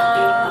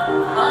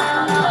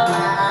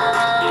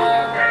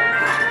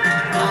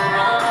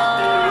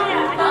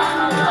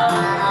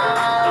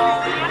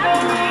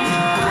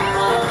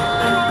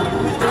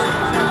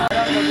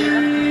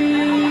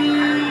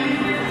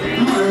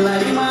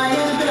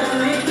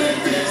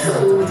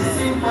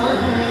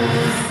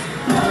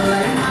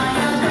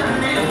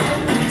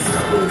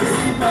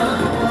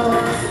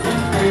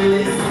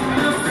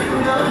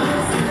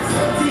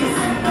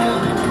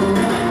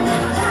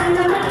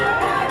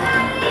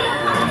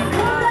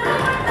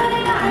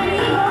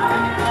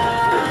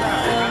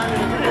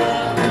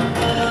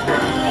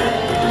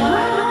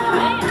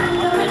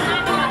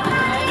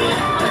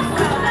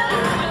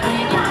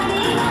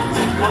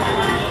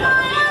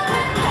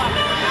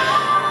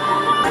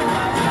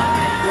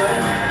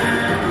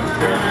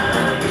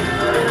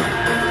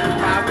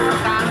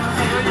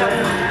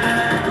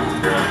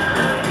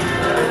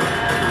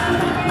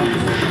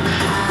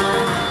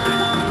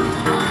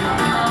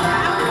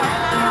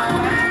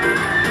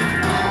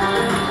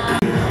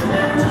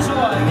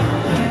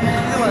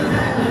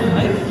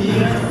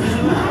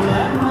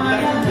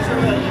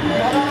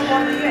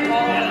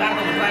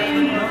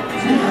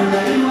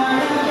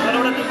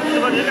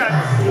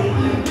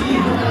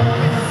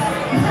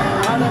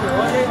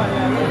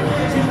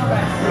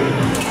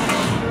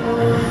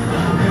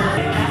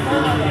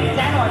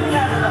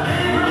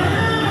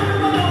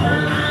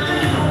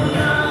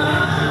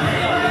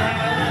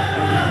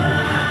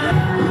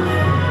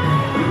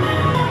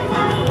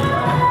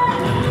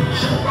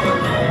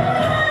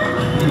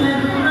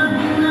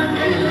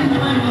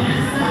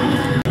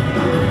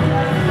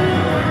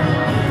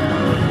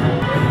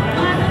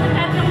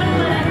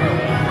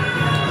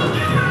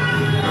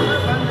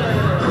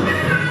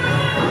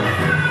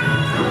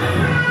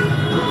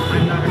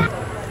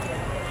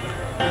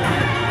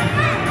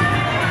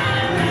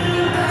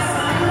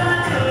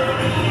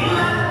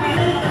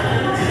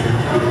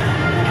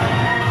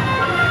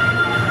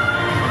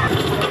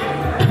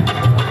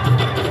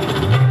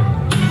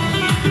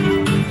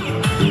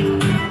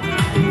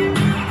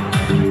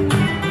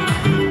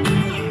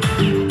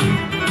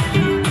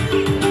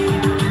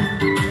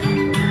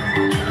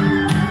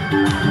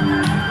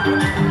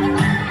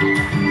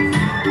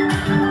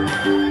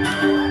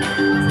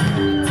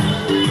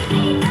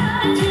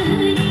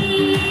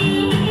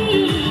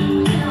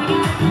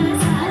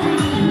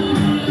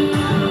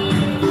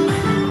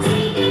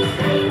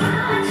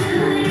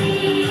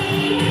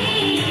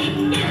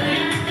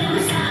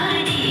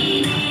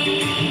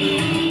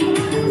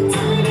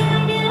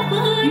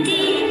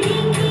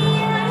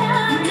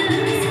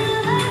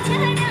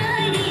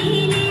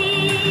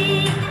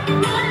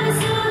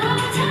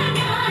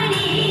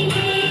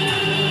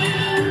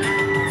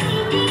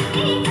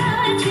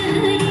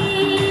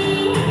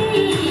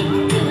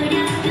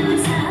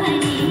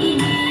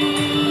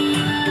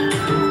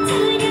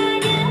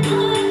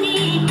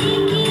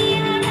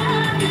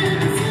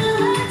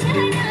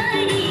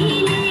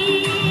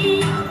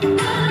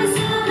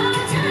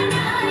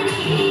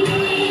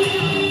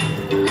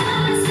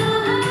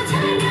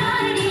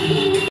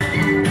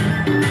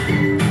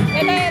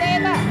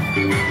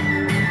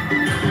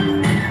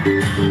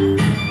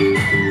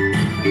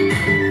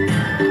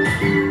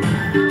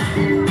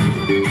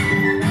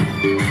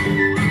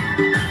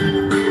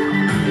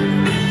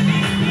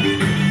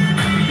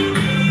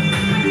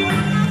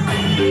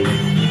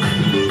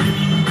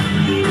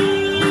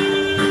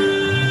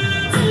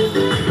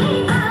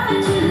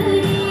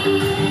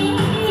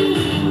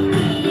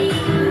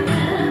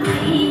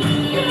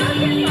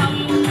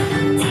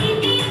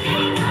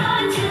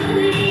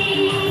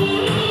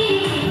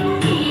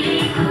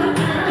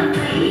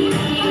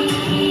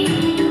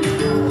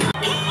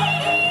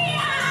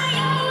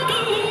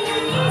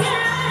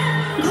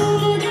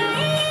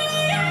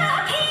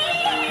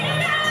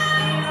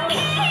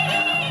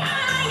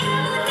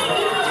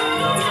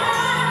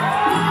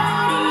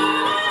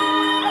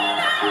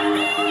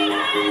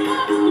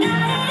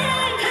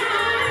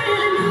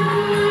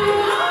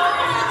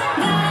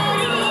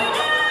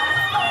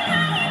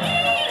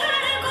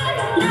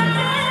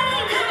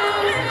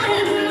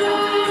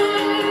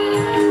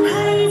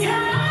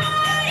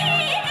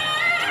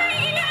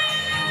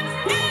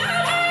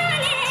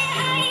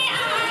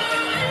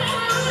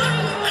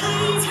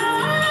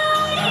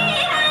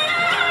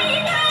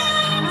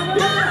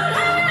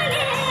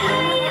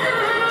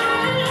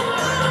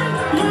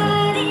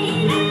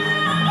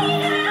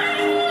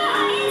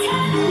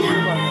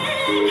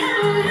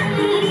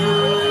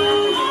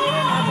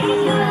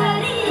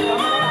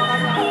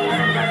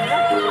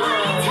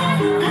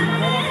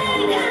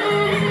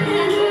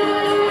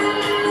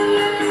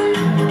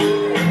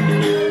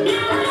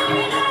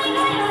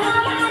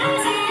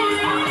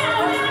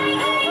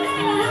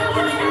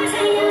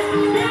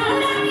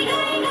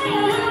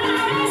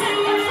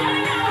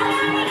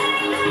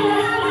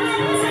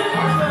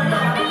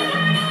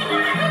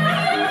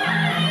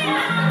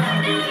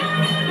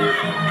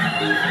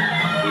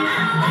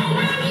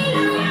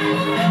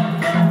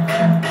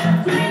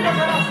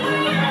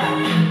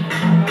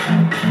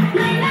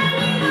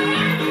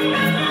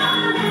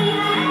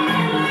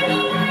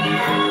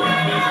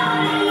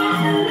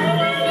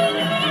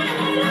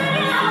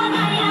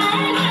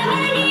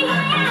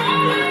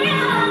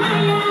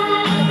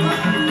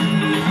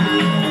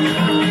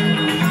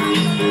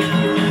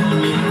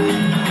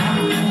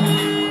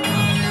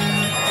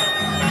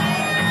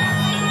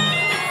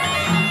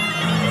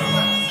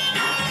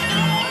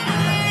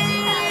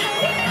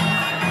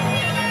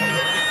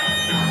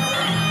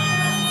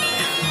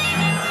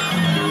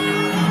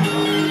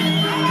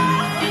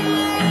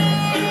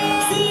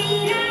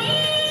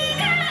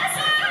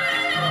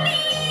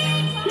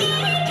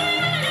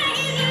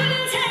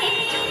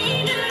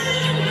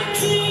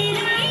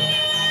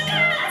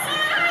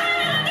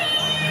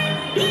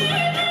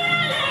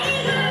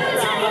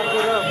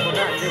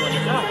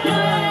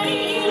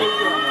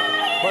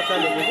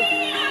बच्चा लिएको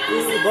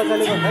कि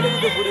बच्चाले भन्नाले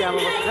त्यो बुढी आमा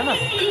बस्छ छैन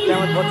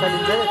त्यहाँ बच्चा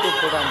लिन्छ त्यो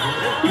फोटो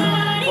हान्छ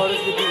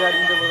परोसले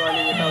बिगाडिन्छ बरु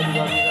अलि यताउति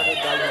गर्नु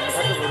पर्छ गाली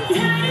हाल्नु पर्छ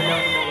बरु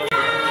ल्याउनु म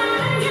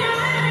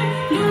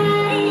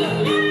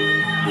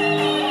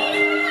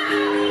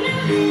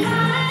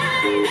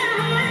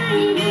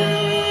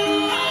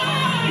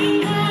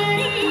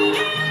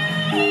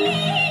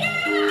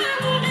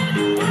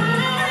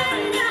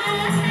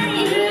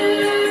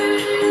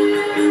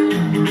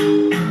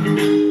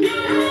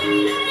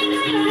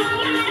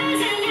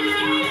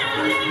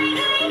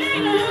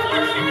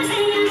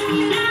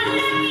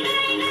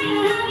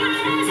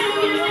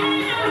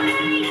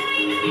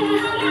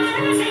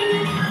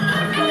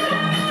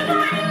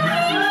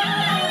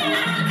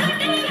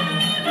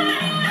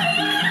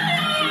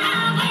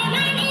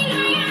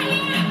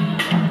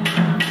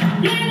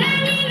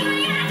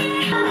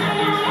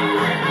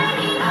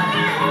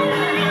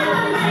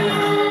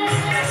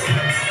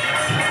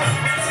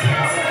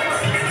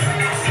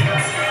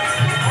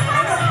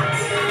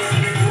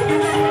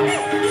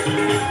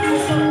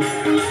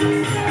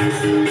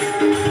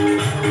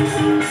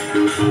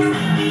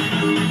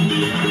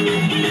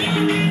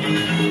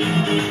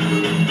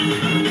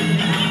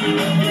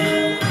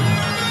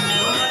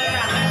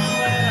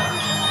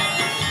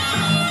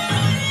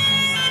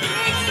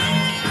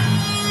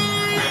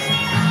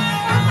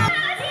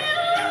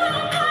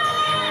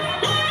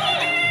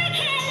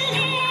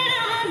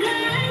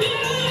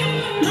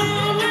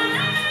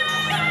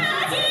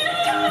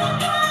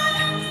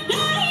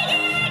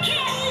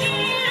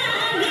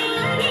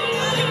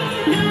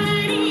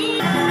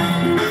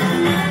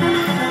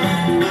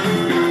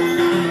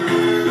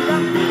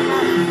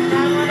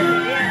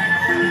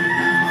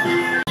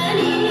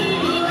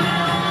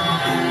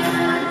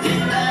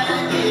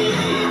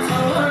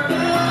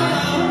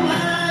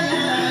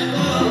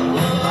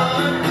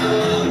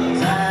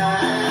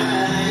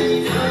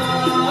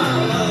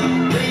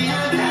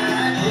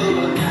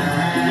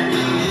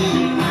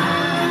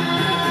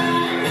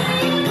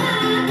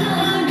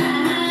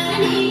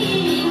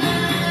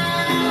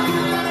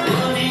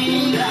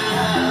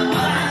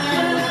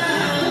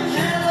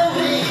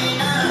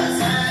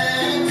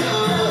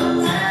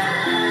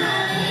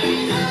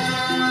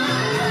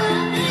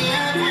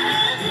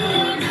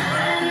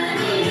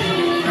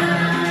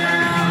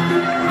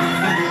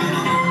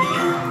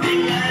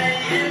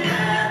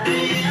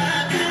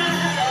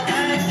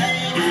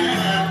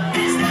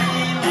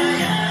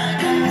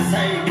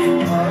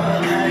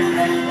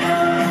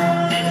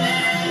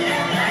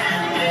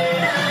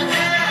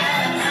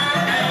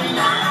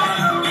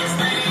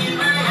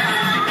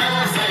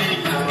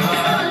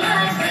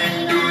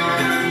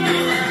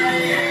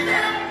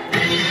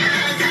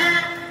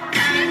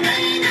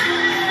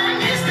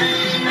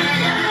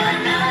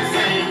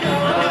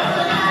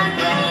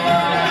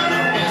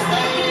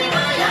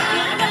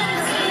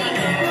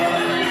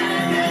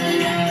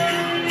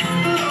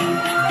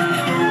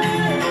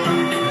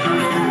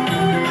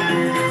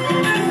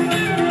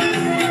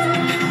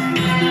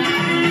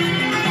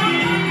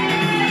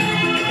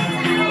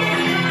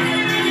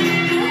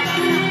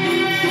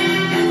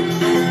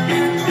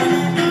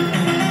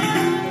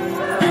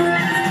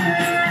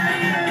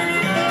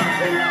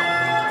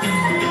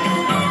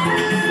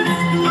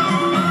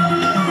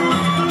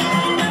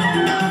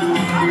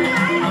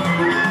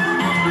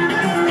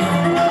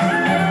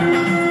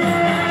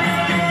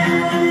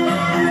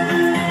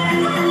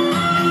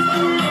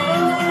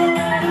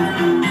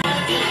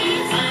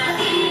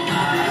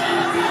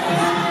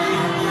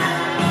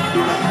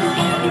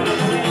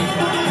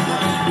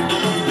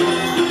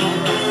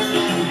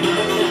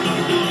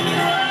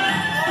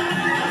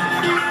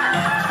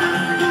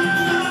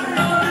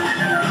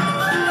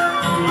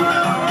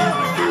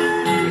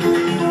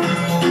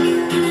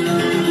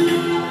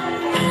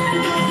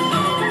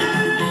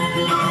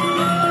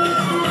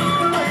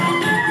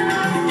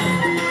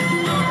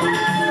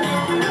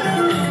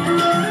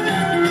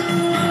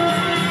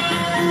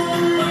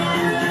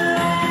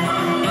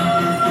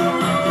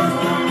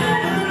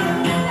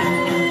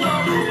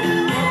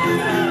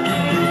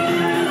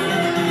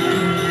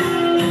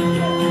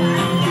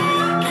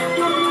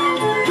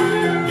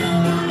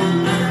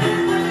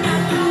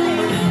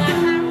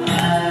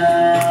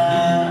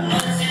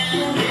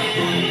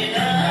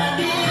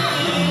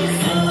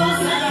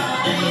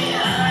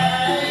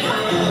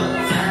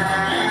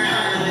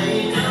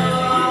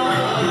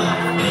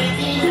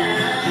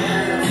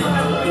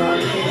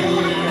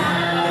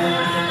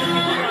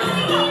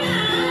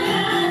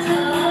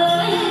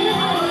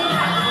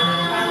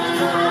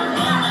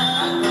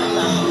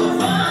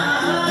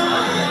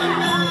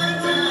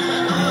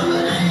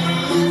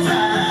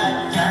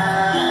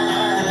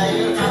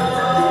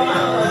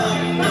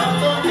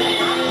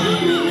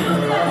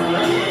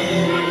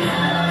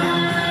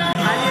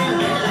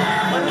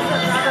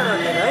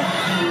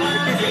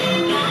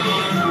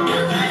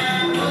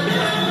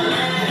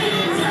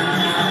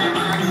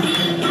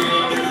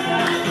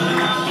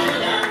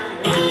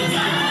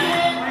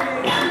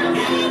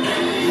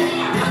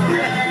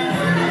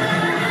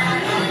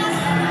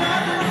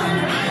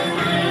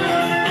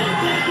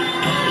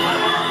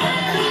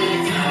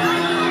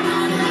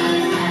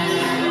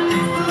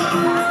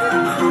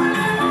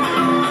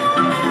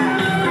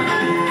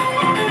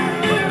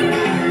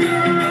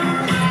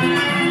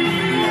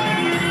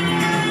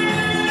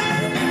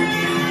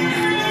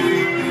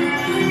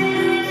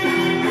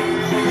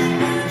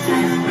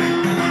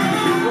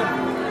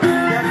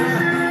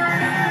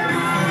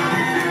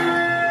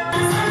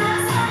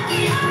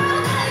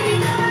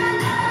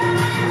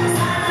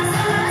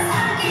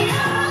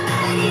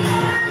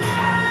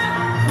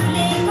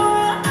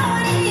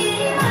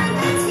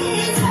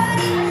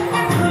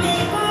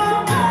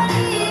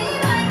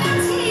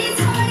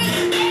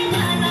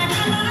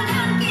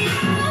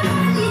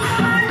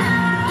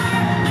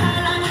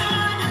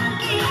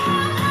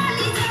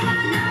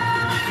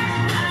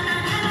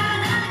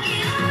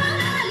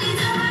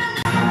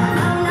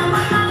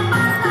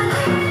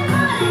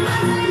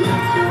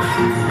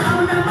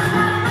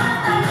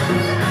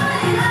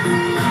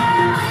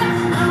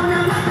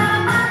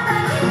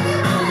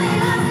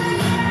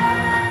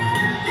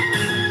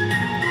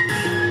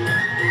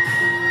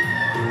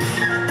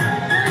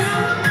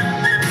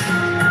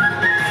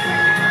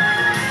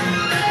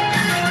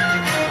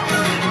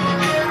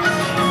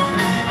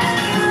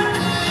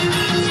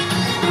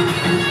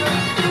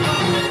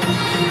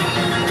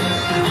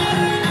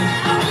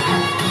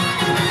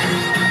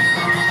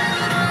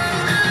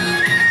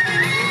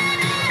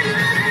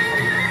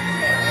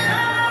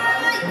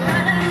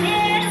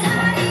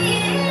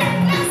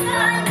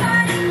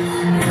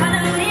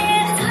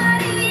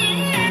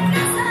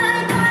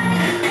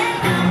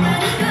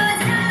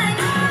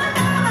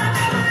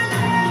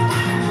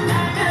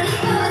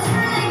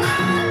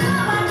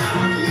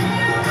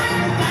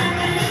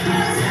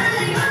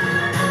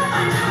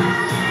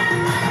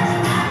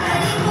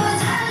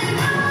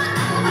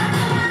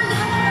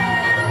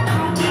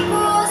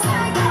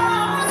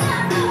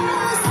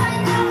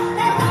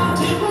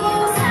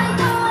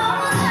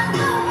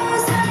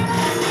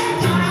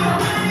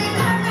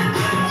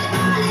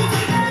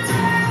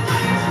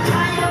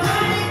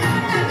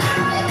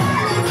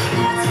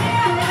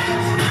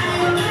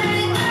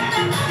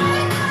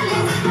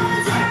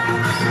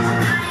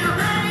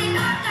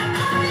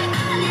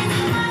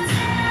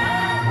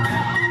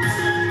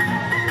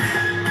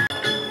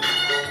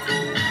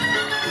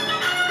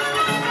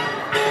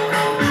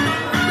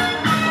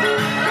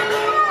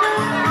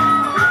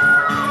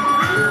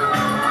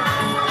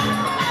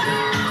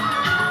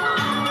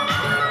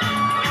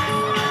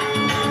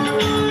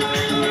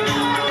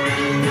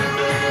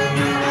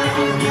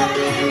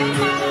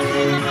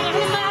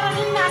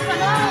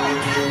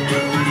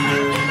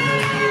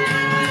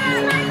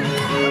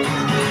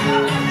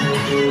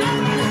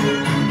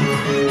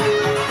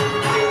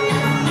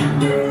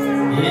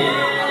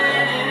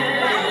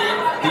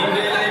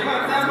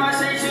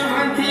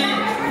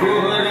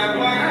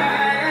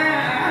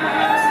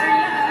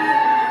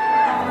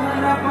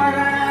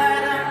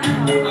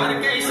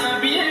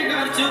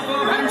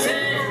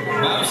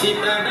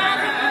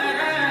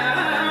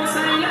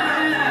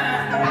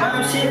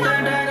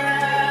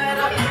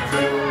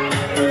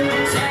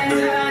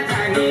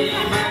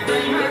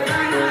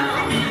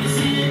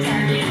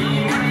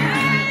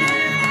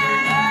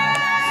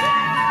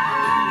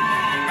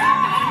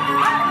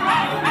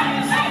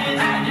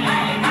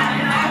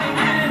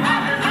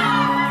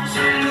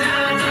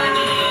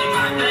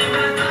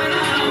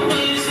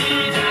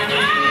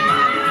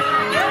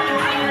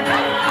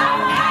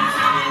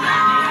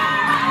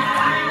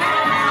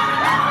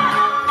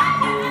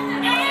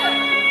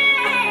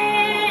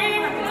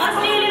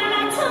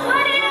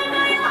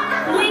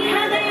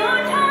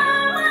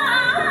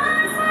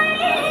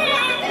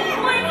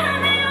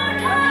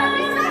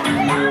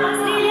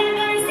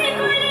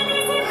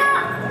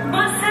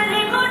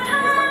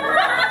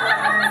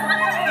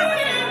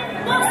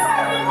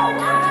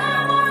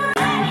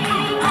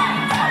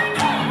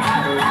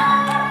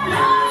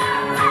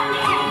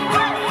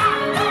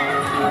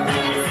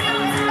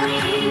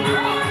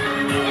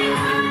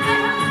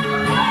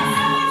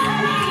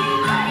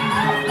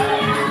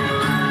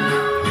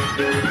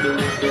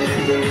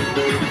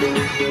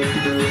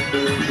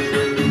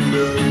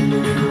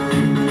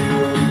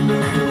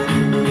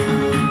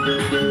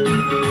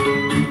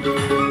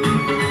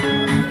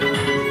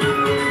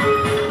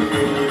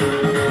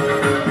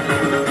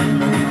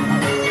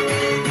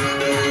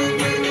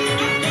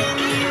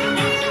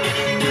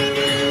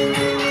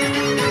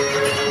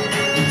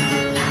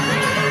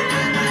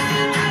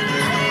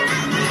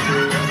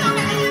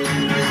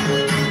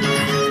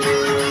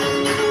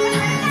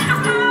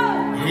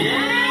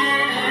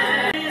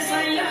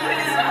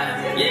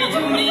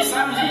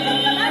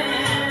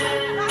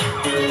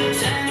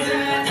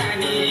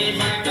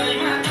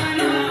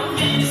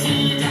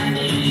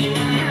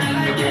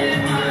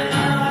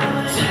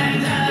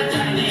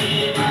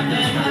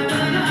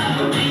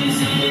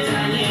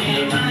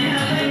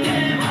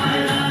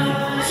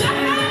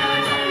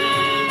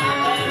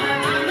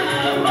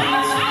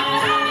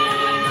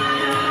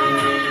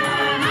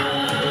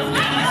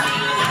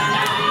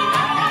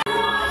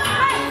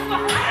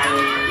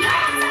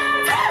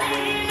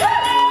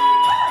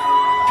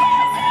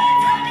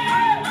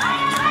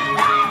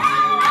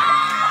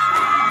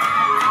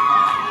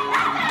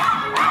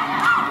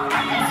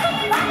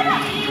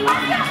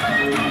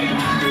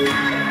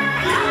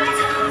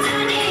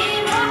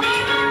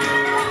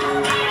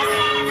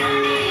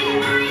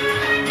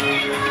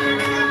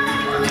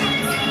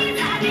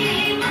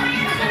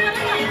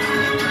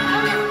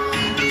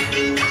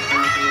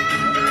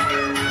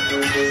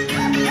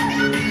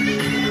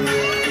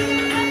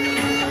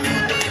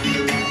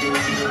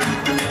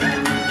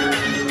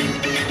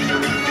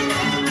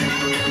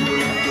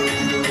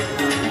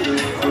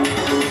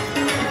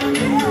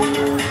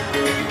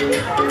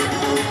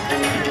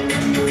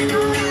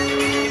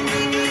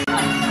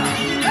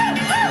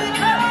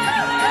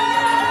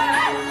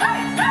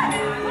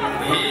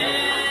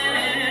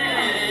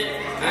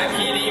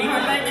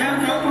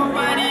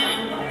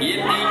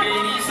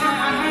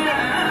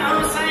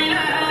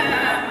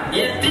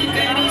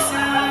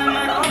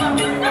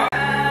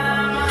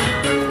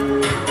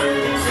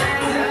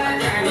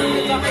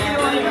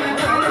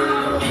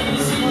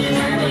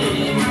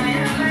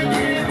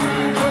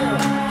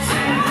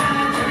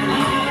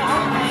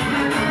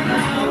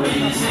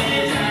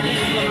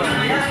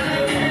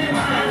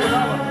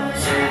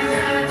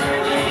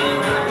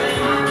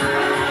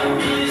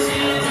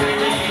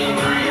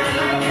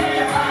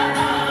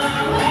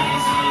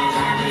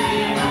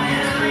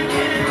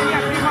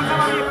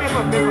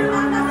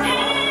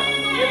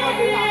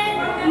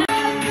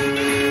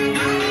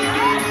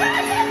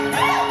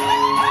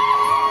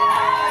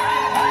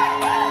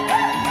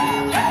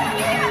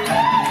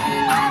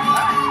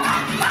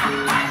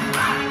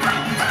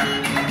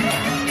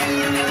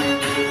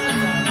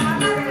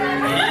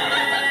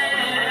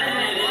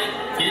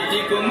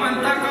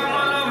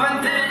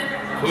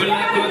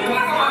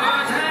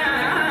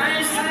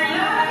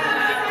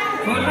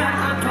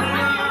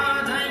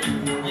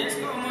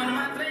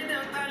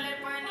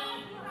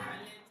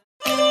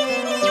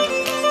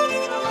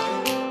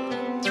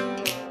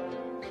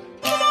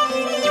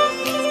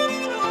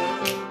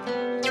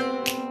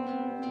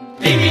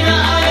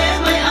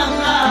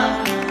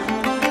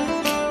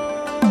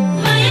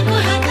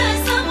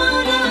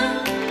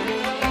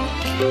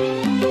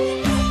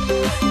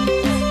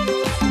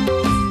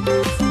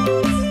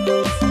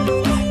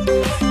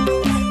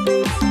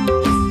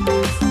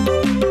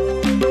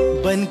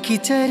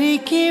चरी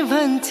के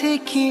भन्छ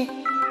के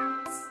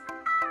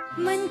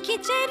मन की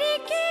चरी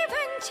के